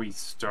where we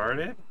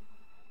started?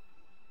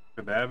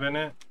 Could that have been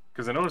it?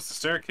 Because I noticed the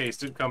staircase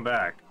did come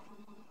back.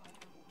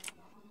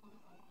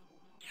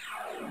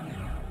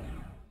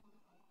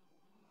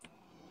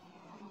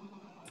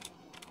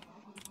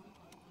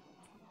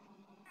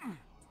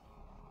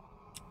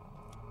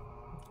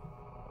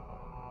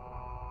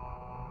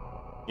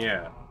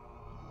 Yeah.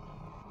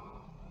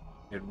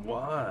 It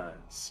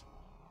was.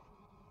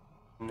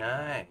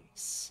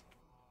 Nice.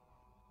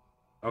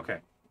 Okay.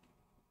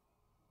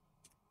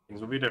 Things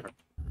will be different.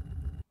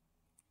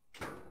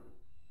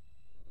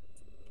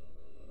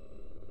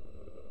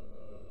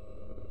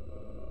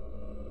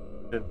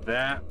 Did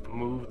that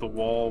move the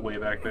wall way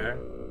back there?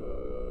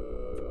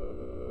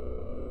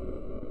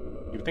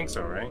 You think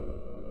so, right?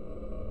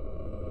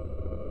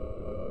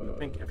 You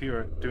think if you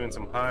were doing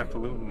some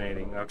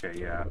highfalutinating... Okay,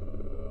 yeah.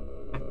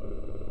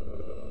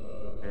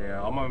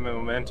 Yeah, all my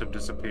momentum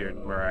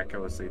disappeared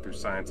miraculously through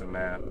science and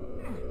math.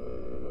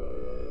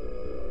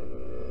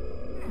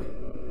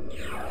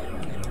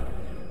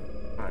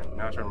 Alright,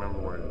 now I have to remember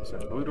where it is. So,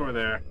 blue door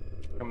there.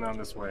 Come down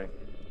this way.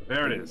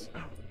 There it is.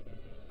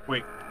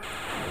 Wait.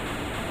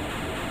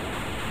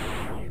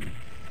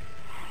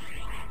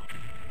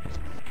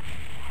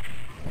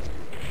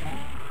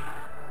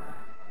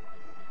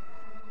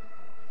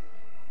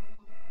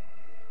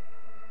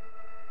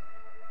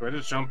 Do I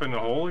just jump in the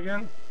hole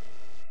again?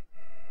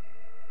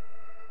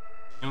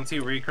 You don't see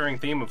a recurring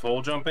theme of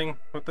hole jumping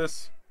with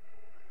this?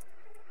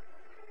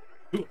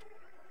 Ooh.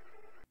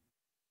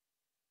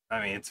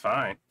 I mean, it's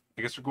fine.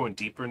 I guess we're going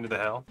deeper into the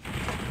hell.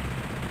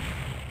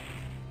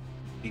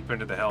 Deeper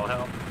into the hell.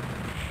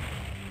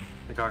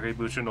 The Kage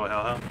Bucha into a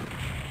hell.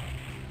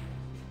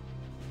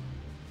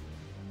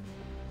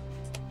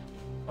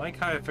 I like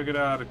how I figured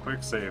out how to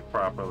quick save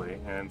properly,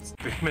 and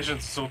the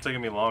mission's still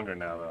taking me longer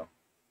now, though.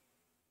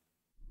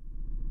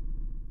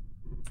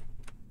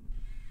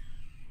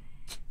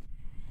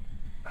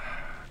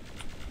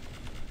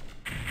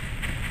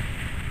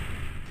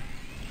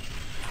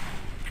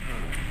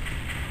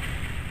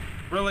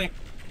 Really?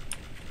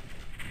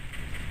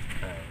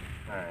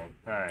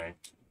 Alright.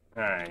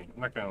 I'm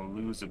not gonna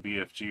lose a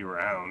BFG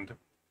round.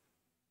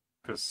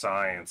 Because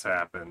science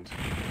happened.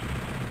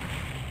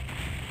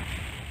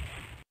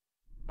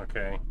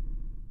 Okay.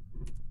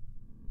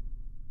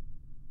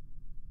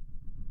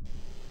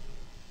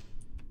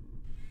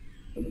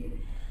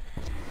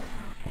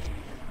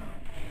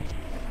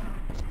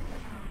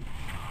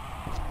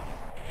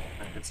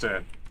 It's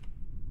dead.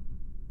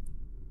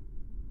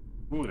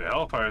 Ooh, the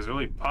Hellfire is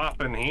really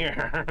popping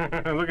here.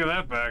 Look at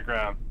that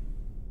background.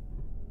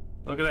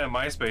 Look at that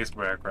MySpace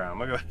background.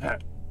 Look at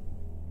that.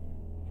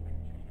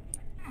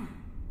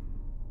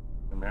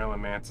 The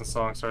Marilyn Manson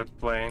song starts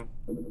playing.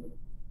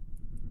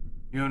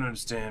 You don't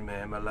understand,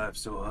 man. My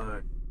life's so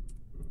hard.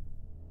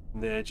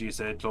 And the edgy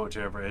said,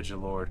 torture ever edge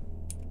of Lord.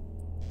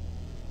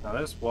 Now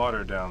there's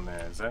water down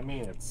there. Does that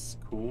mean it's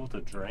cool to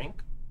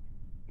drink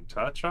and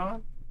touch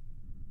on?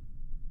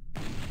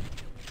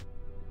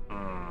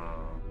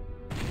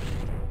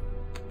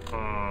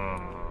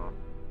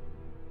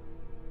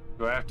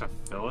 Do I have to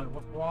fill it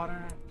with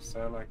water? Is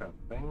that like a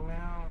thing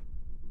now?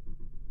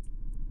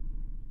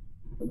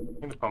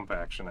 Get the pump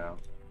action out.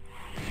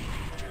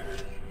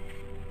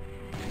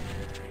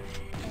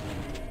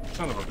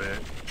 Son of a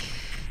bitch.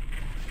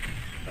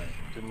 Sorry,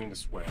 didn't mean to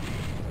swear.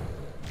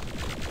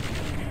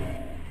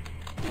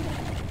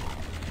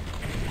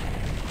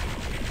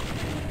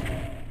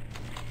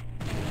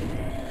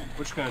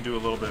 We're just gonna do a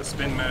little bit of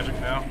spin magic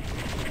now.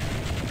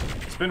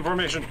 Spin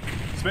formation!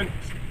 Spin!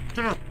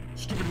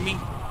 Stupid me!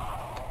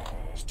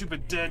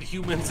 Stupid dead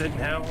humans in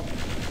hell!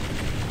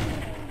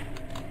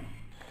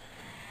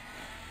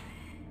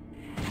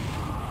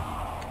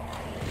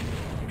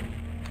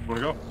 You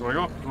wanna go? You wanna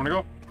go? You wanna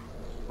go?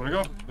 You wanna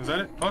go? Is that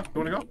it? Huh? You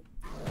wanna go?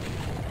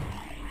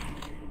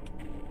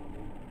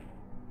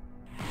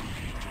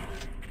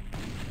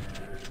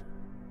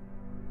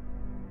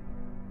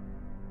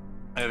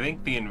 I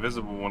think the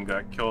invisible one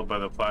got killed by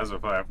the plasma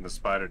fire from the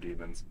spider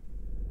demons.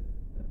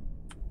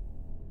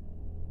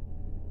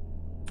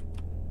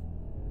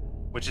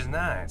 Which is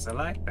nice, I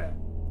like that.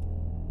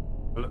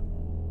 But look.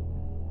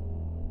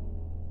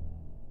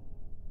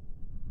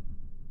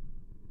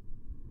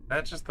 Is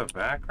that just the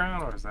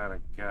background, or is that a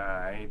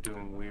guy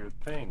doing weird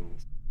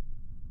things?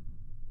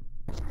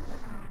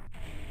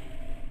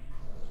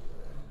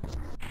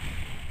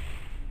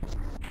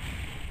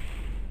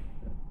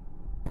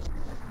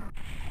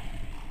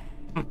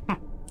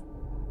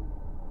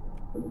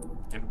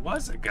 It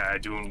was a guy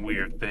doing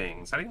weird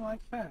things. How do you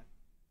like that?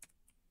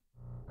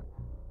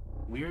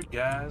 Weird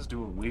guys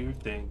doing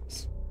weird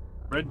things.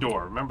 Red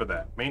door, remember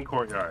that. Main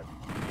courtyard.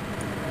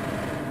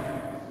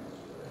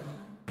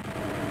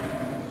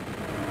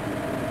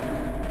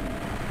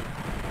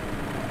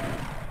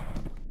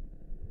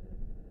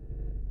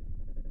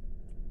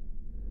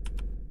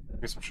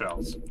 Give me some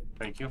shells.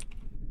 Thank you.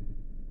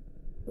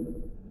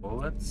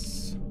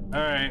 Bullets.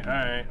 Alright,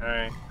 alright,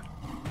 alright.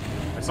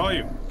 I saw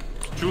you.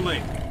 Too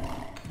late.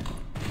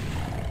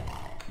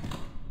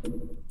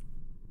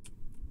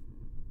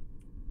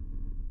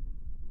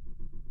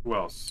 Who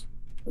else?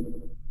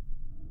 Who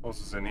else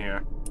is in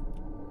here?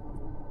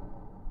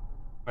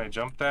 Can I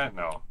jump that?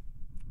 No.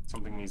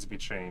 Something needs to be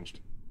changed.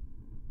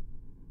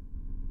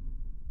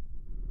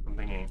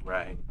 Something ain't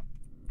right.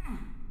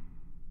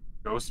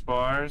 Ghost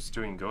bars,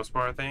 doing ghost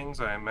bar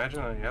things. I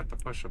imagine that you have to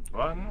push a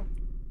button.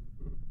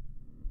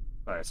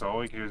 Alright, so all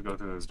we can do is go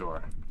through this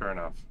door. Fair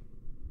enough.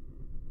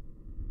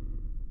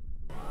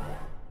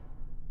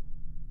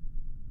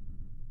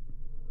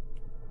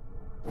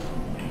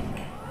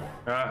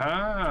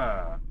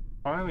 Aha!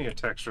 Finally a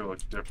texture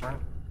looks different.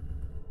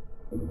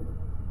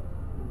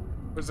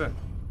 What's that?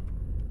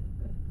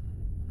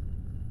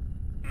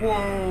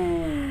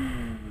 Whoa!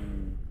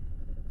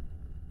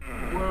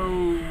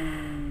 Whoa!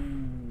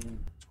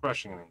 It's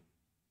crushing me.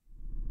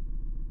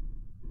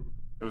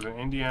 It was an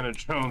Indiana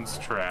Jones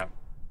trap.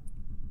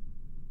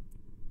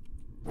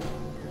 I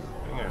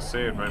think I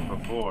saved right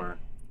before.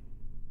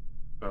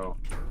 So...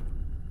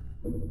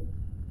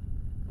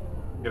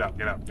 Get out,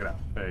 get out, get out.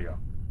 There you go.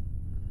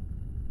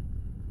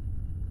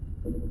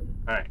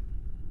 Alright.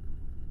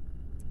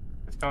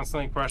 It's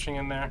constantly crushing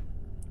in there.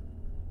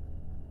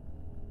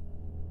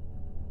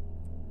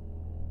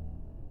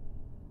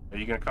 Are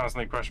you gonna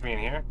constantly crush me in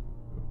here?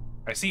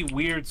 I see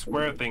weird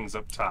square things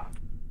up top.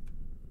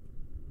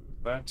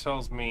 That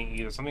tells me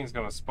either something's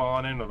gonna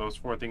spawn in or those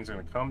four things are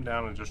gonna come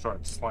down and just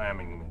start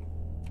slamming me.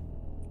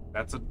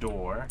 That's a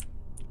door.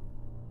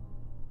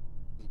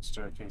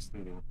 Staircase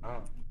leading.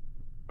 Oh.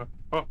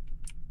 Oh.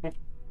 Oh.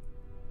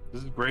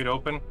 This is grate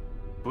open.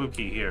 Blue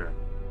key here.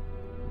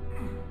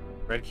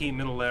 Red key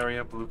middle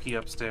area, blue key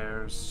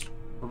upstairs.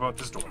 What about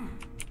this door?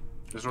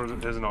 This door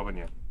isn't open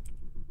yet.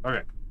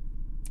 Okay.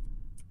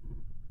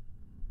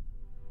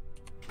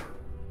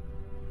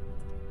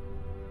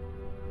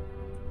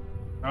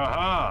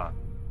 Aha!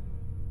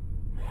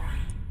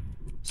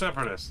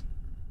 Separatists.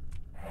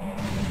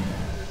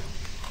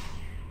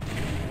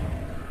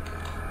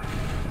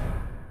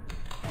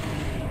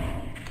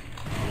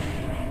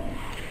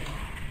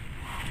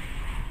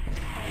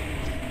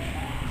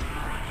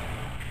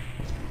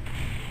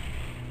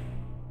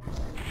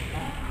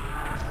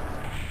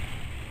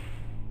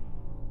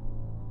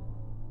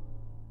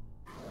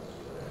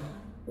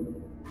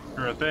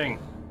 Sure thing.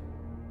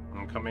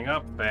 I'm coming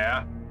up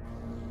there.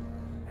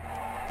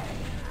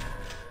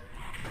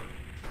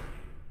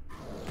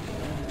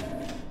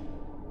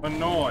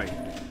 Annoy.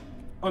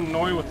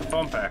 Annoy with the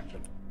pump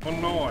action.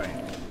 Annoy.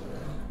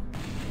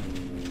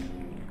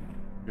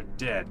 You're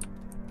dead.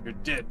 You're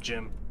dead,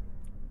 Jim.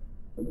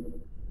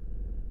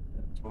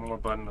 There's one more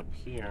button up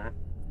here.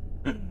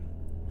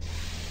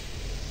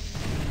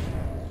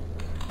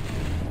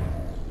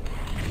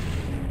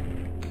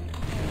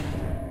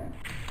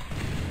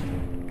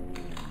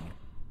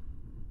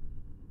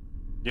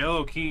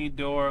 Yellow key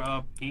door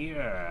up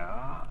here.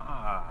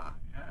 Ah,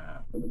 yeah.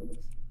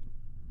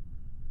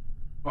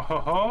 Oh ho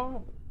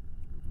ho!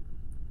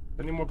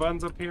 Any more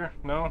buttons up here?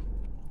 No?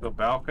 The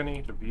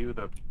balcony to view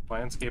the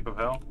landscape of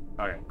hell?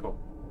 Okay, cool.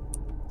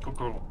 Cool,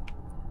 cool.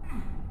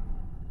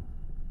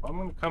 I'm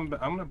gonna come back.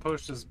 I'm gonna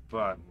push this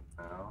button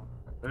now.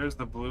 There's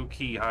the blue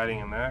key hiding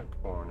in that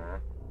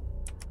corner.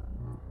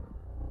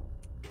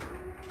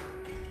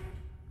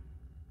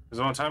 Is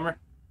it on a timer? I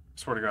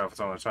swear to God if it's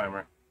on a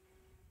timer.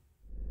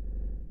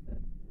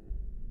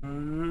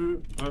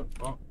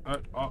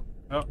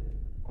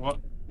 What?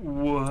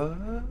 What?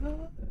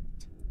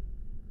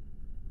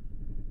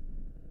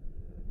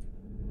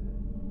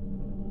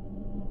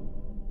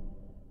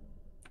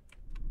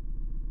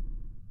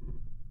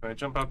 Can I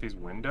jump out these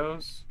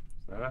windows?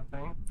 Is that a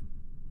thing?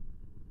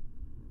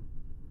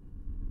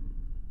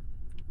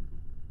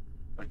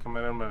 I come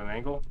at him at an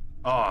angle?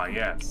 Ah,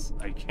 yes,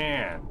 I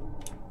can.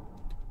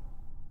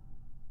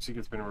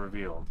 Secret's been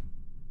revealed.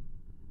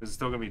 This is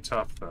still gonna be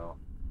tough, though.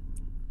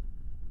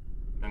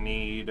 I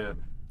need...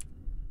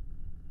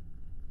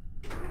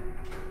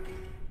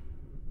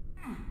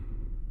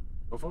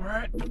 Go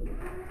for it!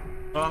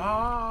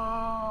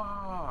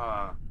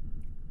 Ah!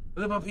 I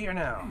live up here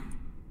now!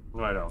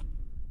 No, I don't.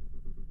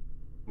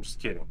 I'm just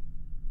kidding.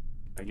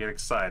 I get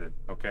excited,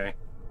 okay?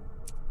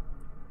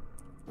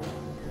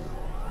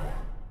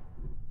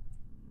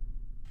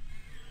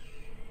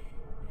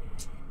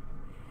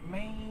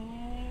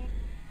 Man.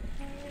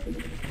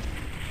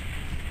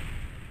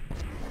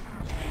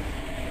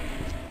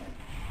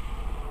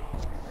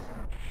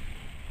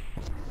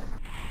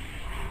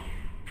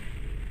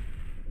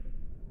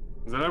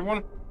 Is that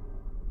everyone?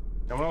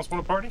 Anyone else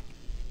want to party?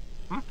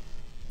 Hmm?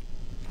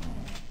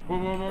 Whoa,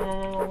 whoa, whoa,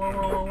 whoa,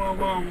 whoa, whoa,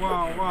 whoa,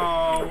 whoa,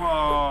 whoa,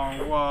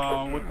 whoa,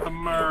 whoa, with the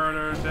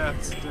murder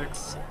death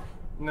sticks.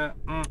 Nah,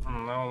 I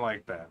don't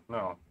like that.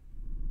 No.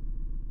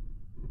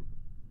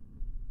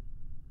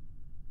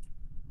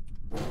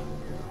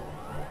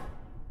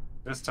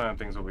 This time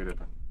things will be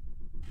different.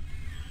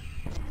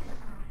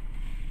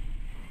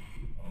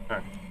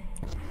 Alright.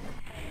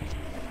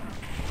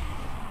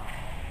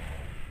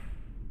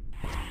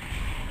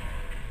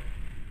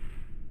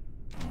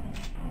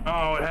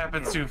 Oh, it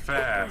happens too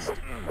fast.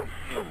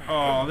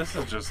 Oh, this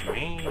is just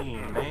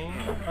mean,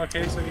 man.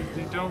 Okay, so you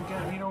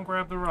don't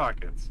grab the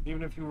rockets.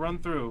 Even if you run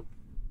through,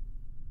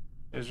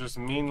 it just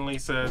meanly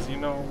says, you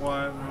know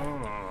what?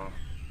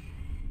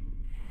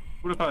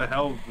 What if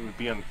hell would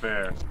be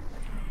unfair?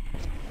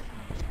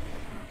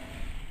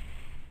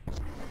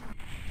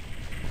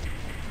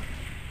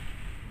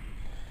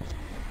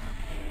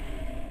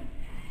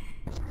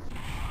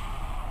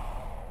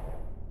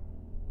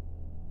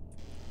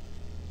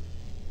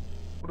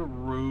 What a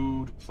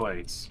rude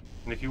place.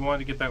 And if you wanted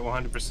to get that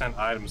 100%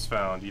 items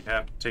found, you'd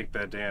have to take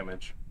that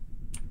damage.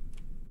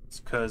 It's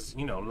cause,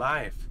 you know,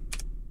 life.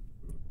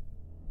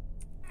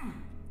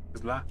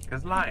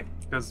 Cause life.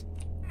 Cause...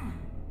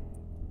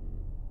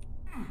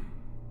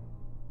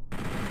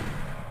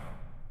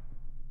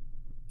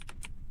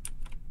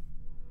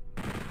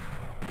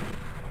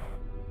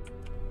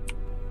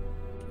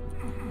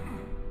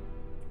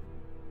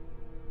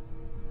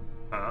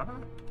 Huh?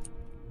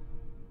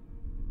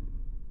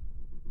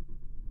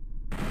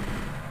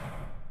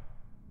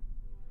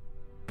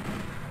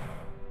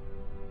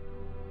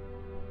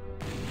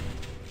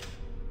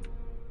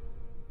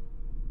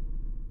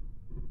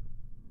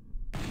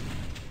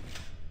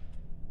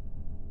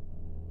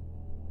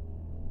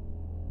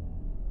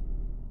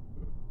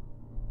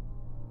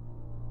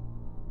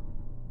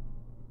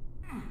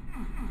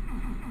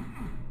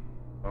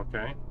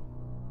 Okay.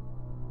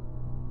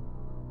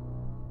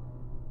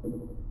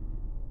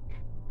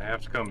 I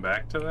have to come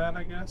back to that,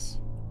 I guess?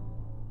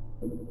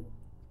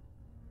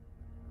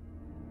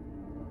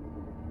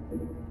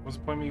 What's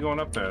the point of me going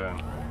up there,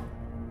 then?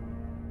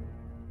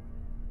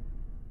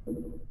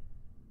 Well,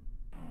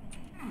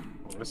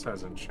 this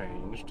hasn't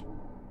changed.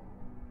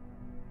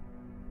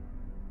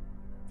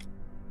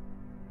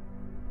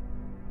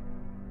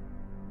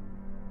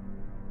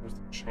 There's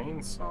the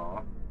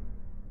chainsaw.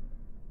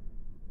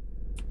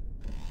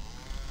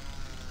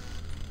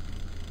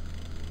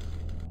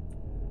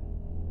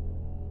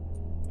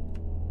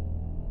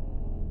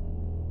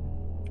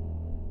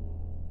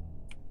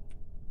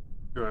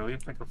 Do I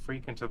leap like a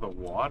freak into the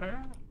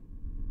water?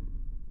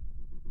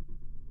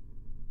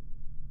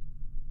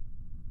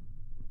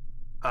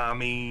 I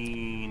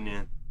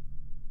mean...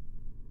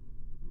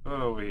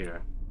 Over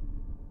here.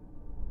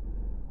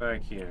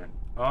 Back here.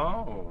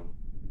 Oh!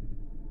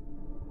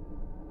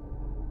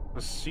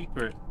 A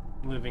secret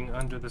living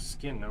under the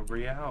skin of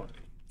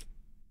reality.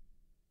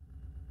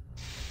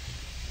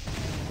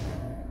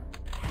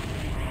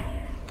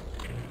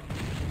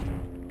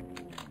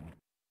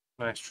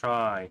 Nice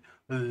try,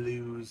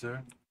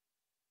 loser.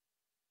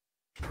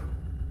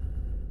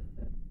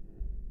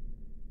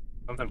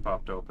 Something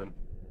popped open.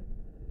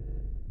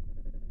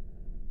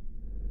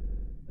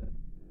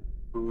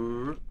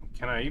 Ooh,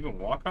 can I even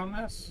walk on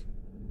this?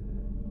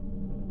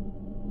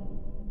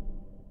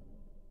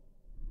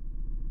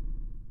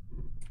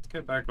 Let's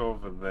get back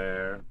over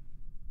there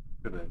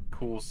to the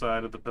cool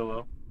side of the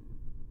pillow.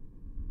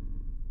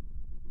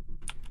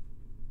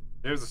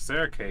 There's a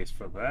staircase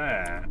for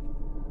that.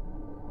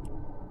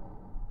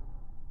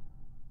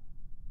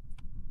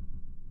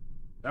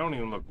 That don't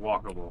even look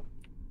walkable.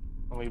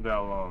 I'll leave that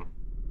alone.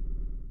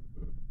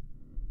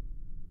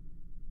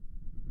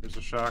 There's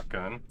a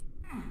shotgun.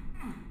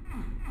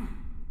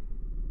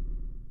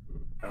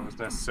 That was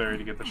necessary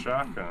to get the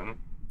shotgun.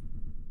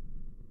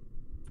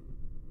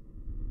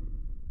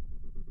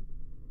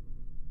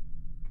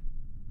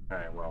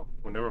 Alright, well,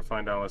 we'll never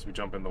find out unless we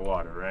jump in the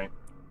water, right?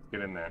 Let's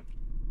get in there.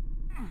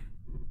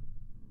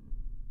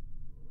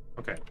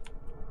 Okay.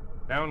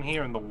 Down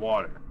here in the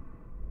water.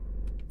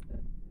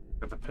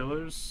 Got the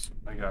pillars.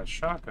 I got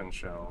shotgun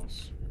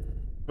shells.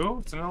 Oh,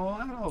 it's an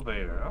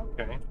elevator.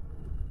 Okay.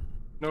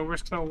 No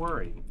risk, no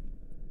worry.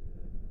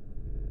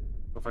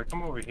 If I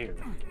come over here,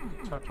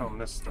 touch on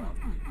this stuff.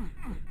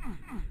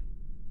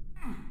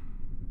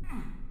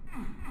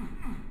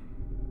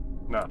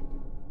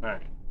 Nothing.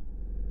 Alright.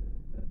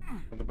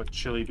 Nothing but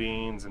chili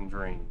beans and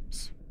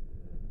dreams.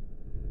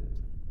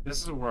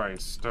 This is where I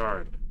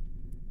started.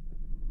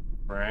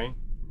 Right?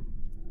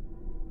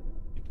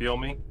 You feel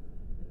me?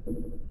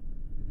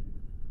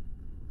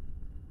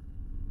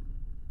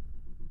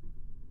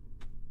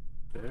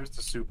 There's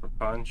the super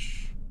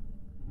punch.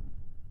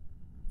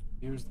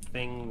 Here's the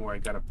thing where I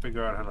gotta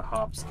figure out how to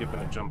hop, skip,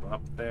 and jump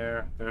up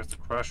there. There's the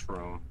crush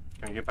room.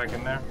 Can I get back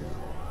in there?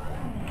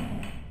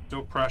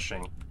 Still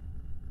crushing.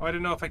 Oh, I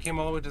didn't know if I came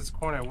all the way to this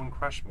corner, it wouldn't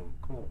crush me.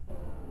 Cool.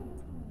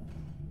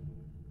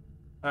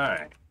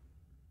 Alright.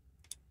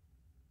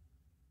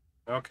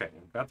 Okay,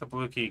 got the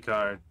blue key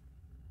card.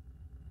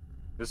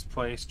 This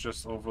place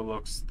just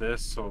overlooks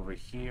this over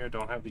here.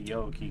 Don't have the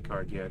yellow key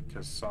card yet,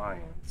 because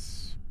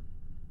science.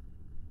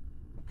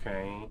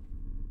 Okay.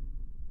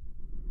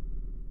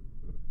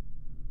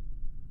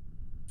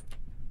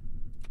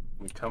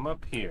 We come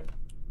up here.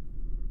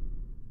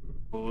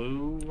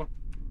 Blue.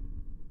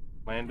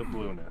 Land of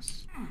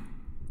blueness.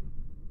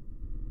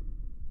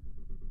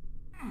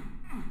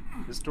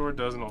 This door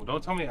doesn't open.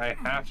 Don't tell me I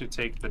have to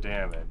take the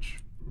damage.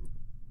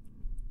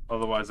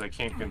 Otherwise I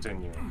can't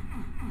continue.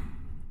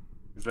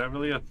 Is that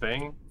really a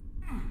thing?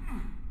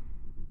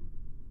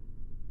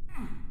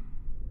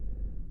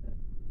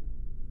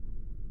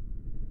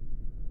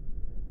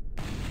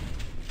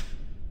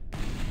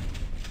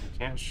 You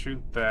can't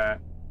shoot that.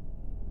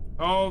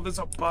 Oh, there's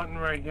a button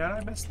right here.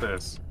 I missed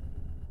this.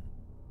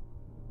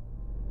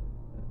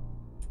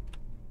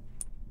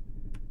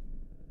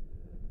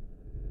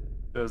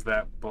 Does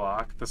that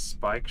block the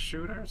spike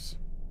shooters?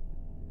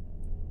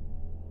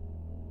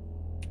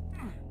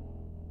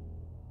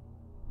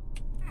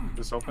 Is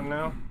this open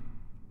now?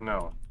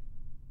 No.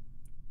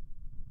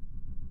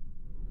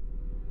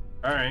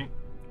 Alright.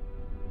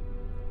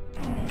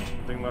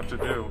 Nothing left to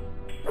do.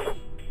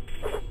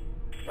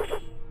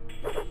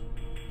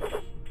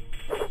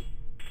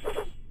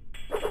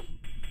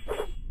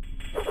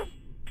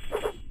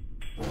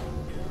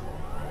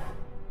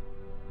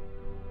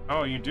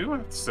 Oh, you do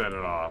have to set it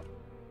off.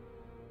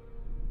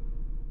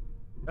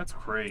 That's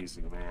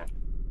crazy, man.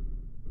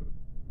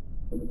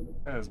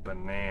 That is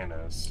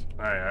bananas.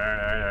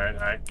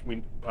 Alright.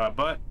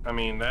 But, I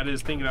mean, that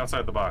is thinking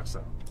outside the box,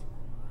 though.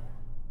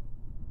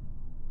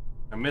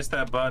 I missed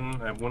that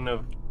button. I wouldn't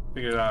have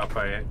figured it out if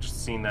I had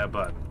just seen that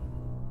button.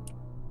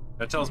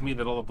 That tells me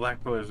that all the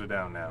black pillars are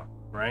down now,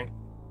 right?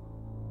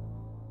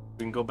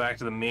 We can go back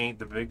to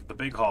the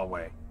big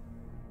hallway.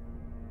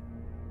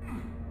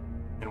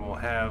 And we'll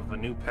have a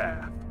new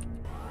path.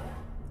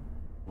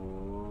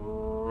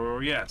 Oh,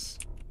 yes.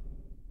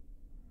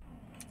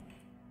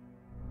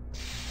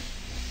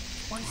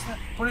 What is that?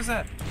 What is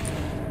that?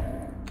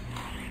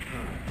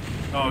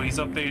 Oh, he's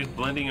up there, he's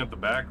blending up the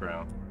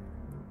background.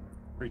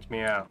 Freaks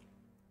me out.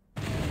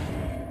 What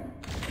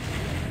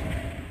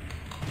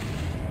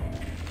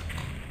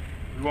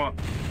do you want?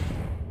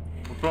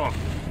 What's wrong?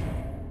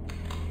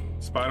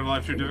 Spider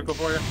life too difficult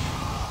for you?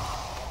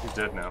 He's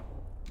dead now.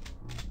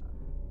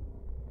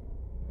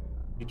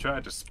 He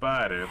tried to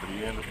spider, but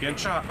he ended up getting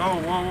shot. Oh,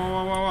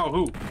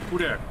 whoa. Who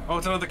there? Oh,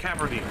 it's another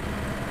Capradine.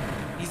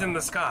 He's in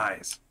the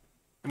skies.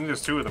 I think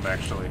there's two of them,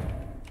 actually.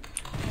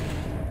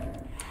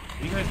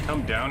 Can you guys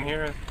come down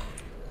here?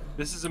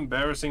 This is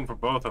embarrassing for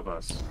both of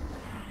us.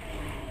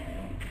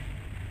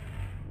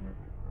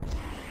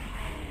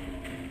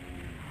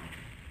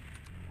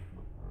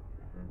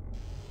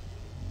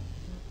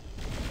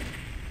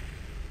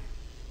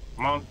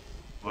 Come on,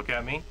 look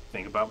at me.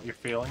 Think about your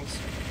feelings.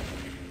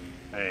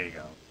 There you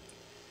go.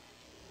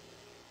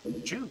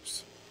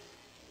 Juice.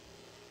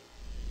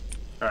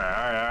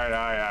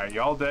 Alright.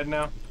 Y'all dead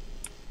now?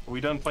 Are we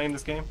done playing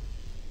this game?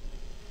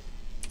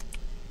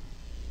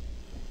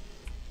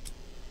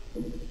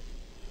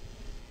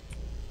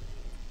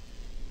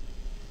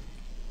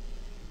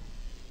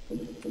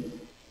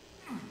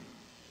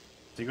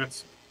 Secret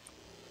Secrets.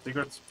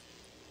 Secrets.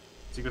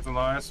 Secrets and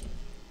lies.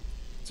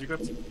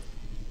 Secrets.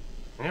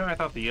 You know, I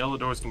thought the yellow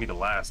door was gonna be the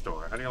last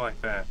door. How do you like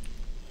that?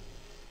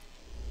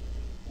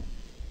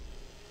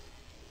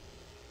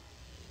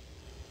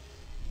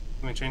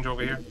 Let me change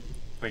over here. Can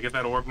I get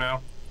that orb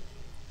now?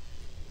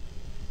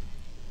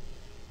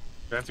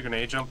 Do I have to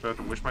grenade jump? Do I have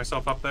to wish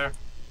myself up there?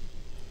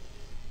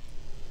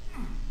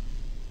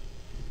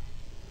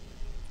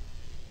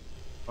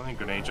 I don't think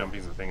grenade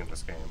jumping is a thing in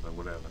this game, but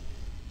whatever.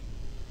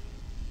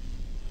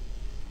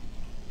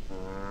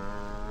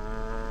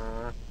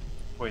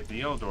 Wait, the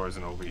yellow door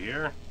isn't over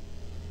here.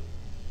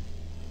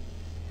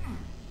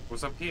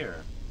 What's up here?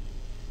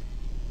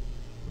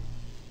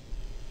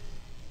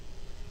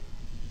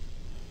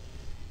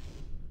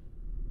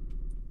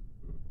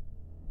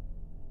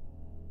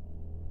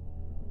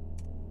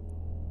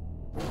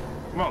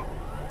 Come on.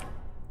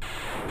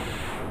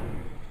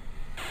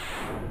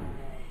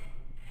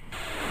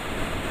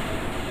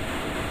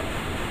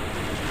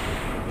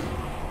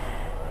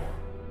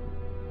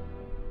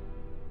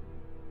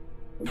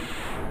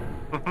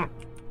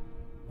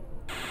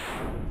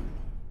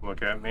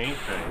 Look at me,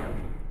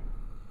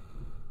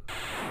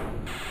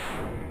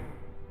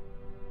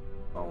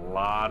 a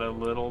lot of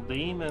little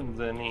demons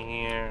in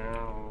here.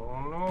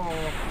 Oh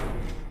no.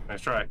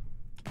 Nice try.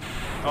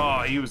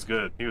 Oh, he was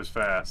good. He was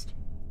fast.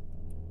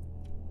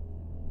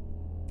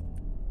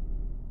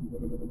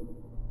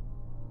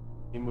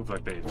 He moved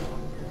like Daisy.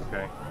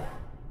 Okay.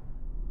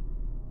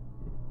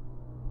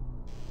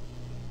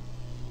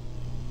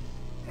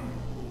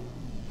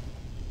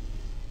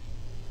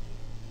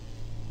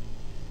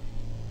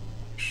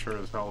 Sure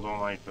as hell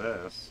don't like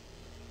this.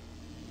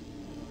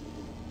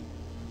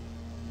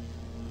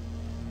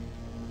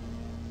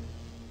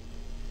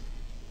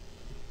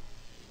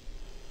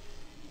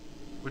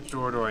 Which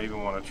door do I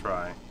even want to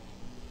try?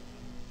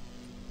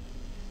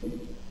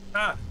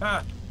 Ah!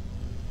 Ah!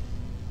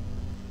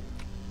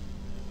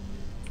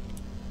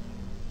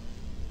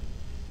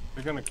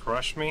 They're gonna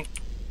crush me?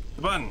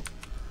 The button!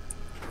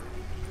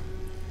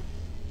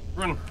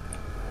 Run!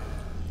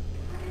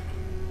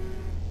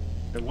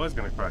 It was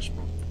gonna crush me.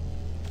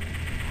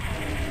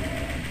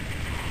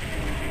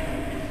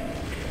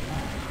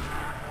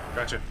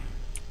 Gotcha.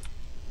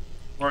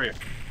 Where are you?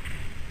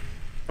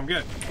 I'm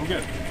good. I'm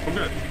good. I'm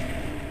good.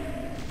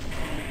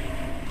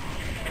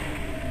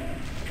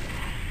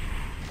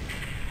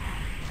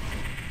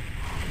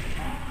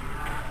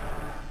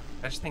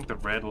 I just think the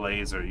red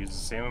laser uses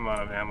the same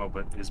amount of ammo,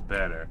 but is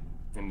better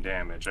in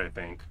damage, I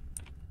think.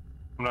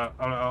 I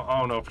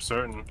don't know for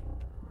certain.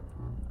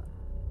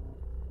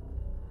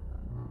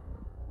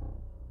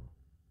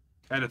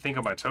 I had to think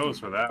on my toes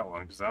for that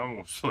one, because I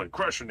almost like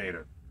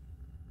Crushinator.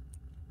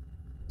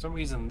 For some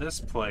reason,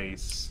 this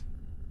place...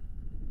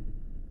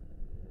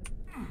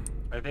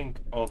 I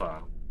think... Hold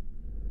on.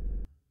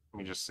 Let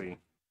me just see.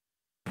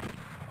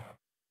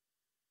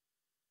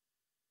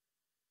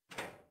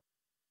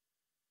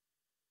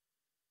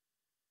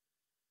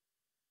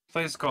 This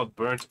place is called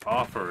Burnt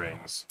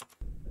Offerings.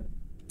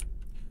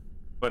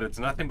 But it's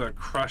nothing but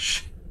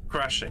crushing.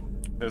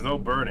 There's no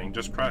burning,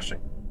 just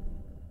crushing.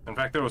 In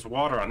fact, there was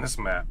water on this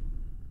map.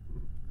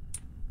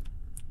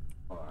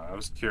 I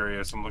was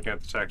curious. I'm looking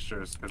at the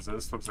textures because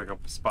this looks like a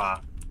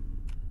spot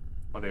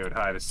where they would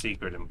hide a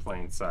secret in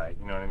plain sight.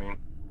 You know what I mean?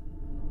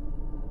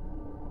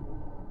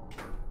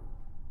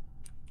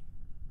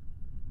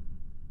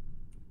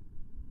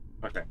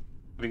 Okay.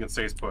 I think it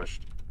stays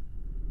pushed.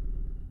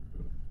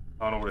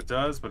 I don't know what it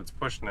does, but it's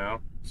pushed now.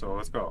 So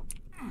let's go.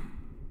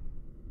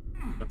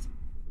 Let's...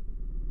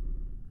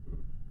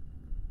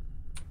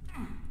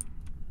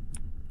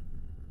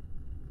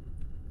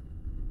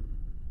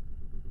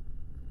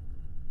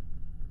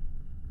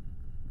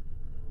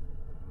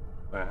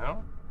 The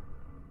hell?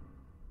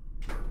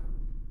 Do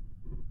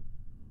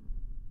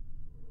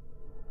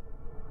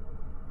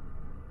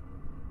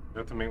I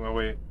have to make my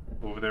way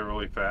over there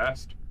really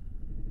fast?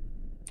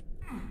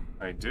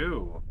 I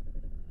do.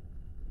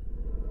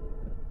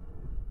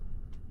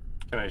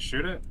 Can I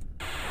shoot it?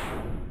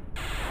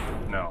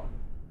 No.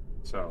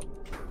 So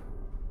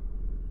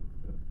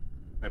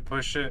I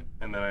push it,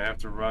 and then I have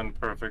to run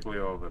perfectly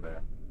over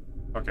there.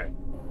 Okay.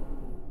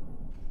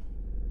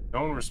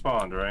 Don't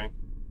respond, right?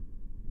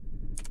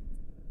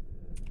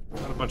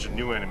 Not a bunch of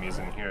new enemies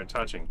in here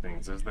touching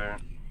things, is there?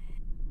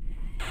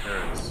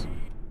 There is.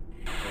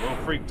 A little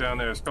freak down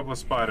there. There's a couple of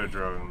spider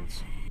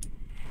drones.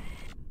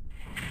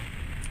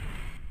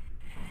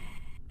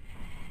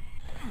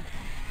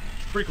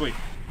 Freakly.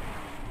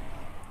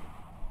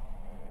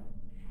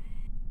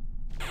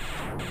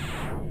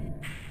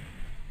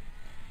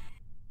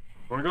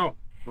 Wanna go?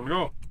 Wanna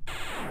go?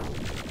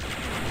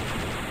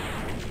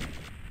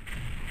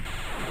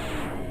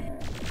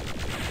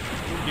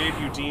 Who gave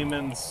you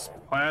demons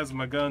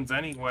plasma guns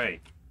anyway?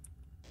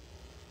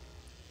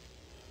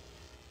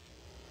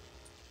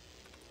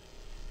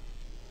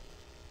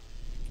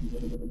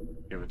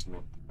 Give it to me.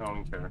 I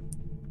don't care.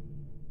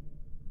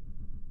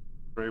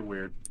 Very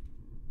weird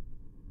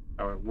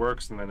how it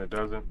works and then it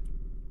doesn't.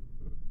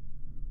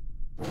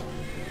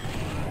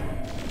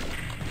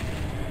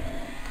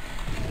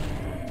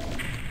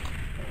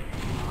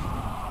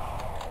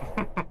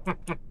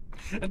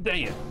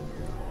 Dad.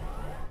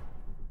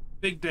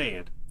 Big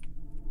Dad.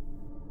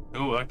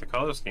 Ooh, I like the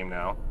color scheme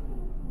now.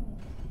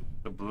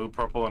 The blue,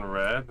 purple, and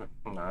red.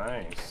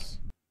 Nice.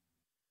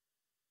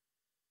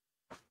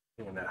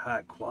 Getting that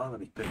high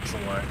quality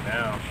pixel art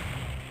now.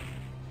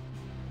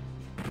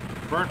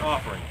 Burnt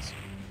offerings.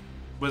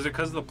 Was it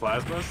because of the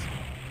plasmas?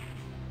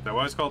 Is that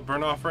why it's called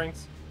burnt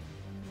offerings?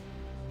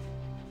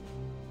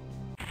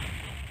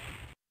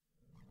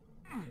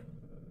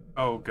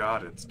 Oh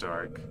god, it's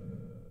dark.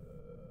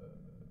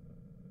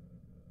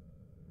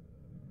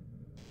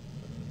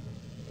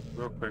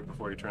 Real quick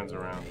before he turns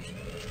around.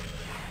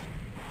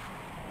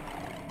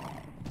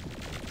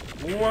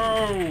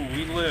 Whoa!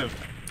 We lived!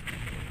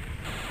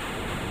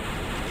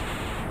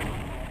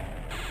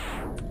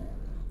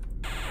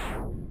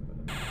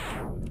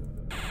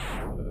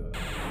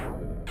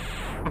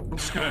 I'm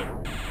just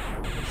gonna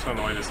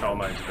annoy this Hell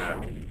Knight to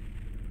death.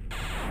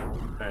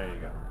 There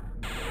you go.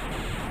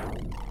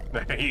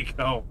 There you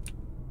go.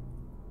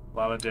 A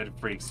lot of dead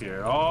freaks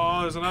here.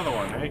 Oh, there's another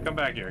one. Hey, come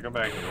back here. Come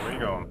back here. Where you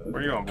going?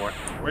 Where you going, boy?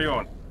 Where you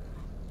going?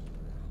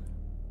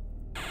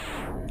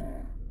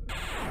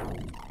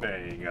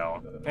 There you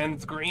go. And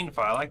it's green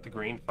fire. I like the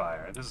green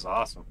fire. This is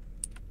awesome.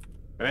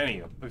 But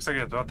anyway, looks like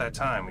it's about that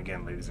time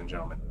again, ladies and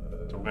gentlemen.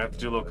 So we're gonna have to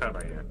do a little cut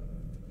right here.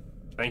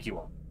 Thank you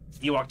all.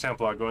 Ewok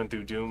Templar going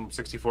through Doom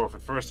 64 for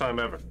the first time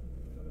ever.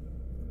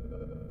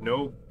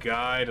 No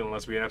guide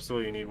unless we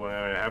absolutely need one.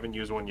 I haven't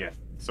used one yet,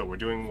 so we're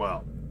doing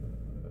well.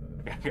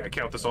 I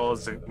count this all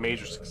as a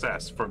major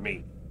success for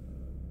me.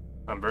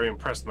 I'm very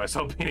impressed with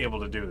myself being able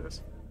to do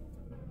this.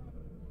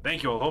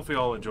 Thank you all. Hopefully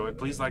you all enjoyed.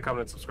 Please like,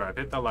 comment, and subscribe.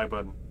 Hit that like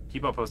button.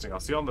 Keep on posting. I'll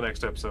see you on the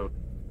next episode.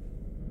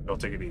 Y'all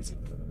take it easy.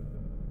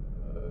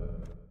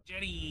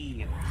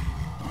 Jetty!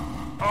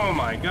 Oh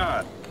my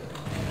god!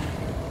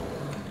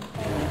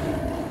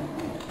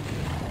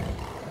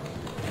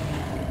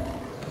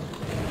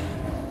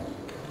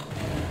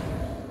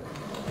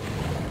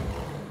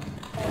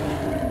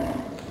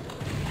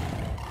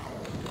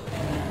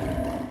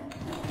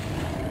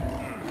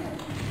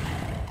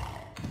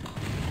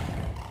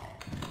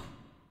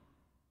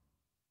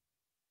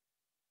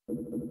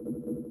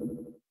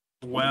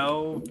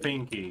 Well,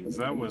 Pinkies,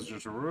 that was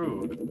just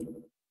rude.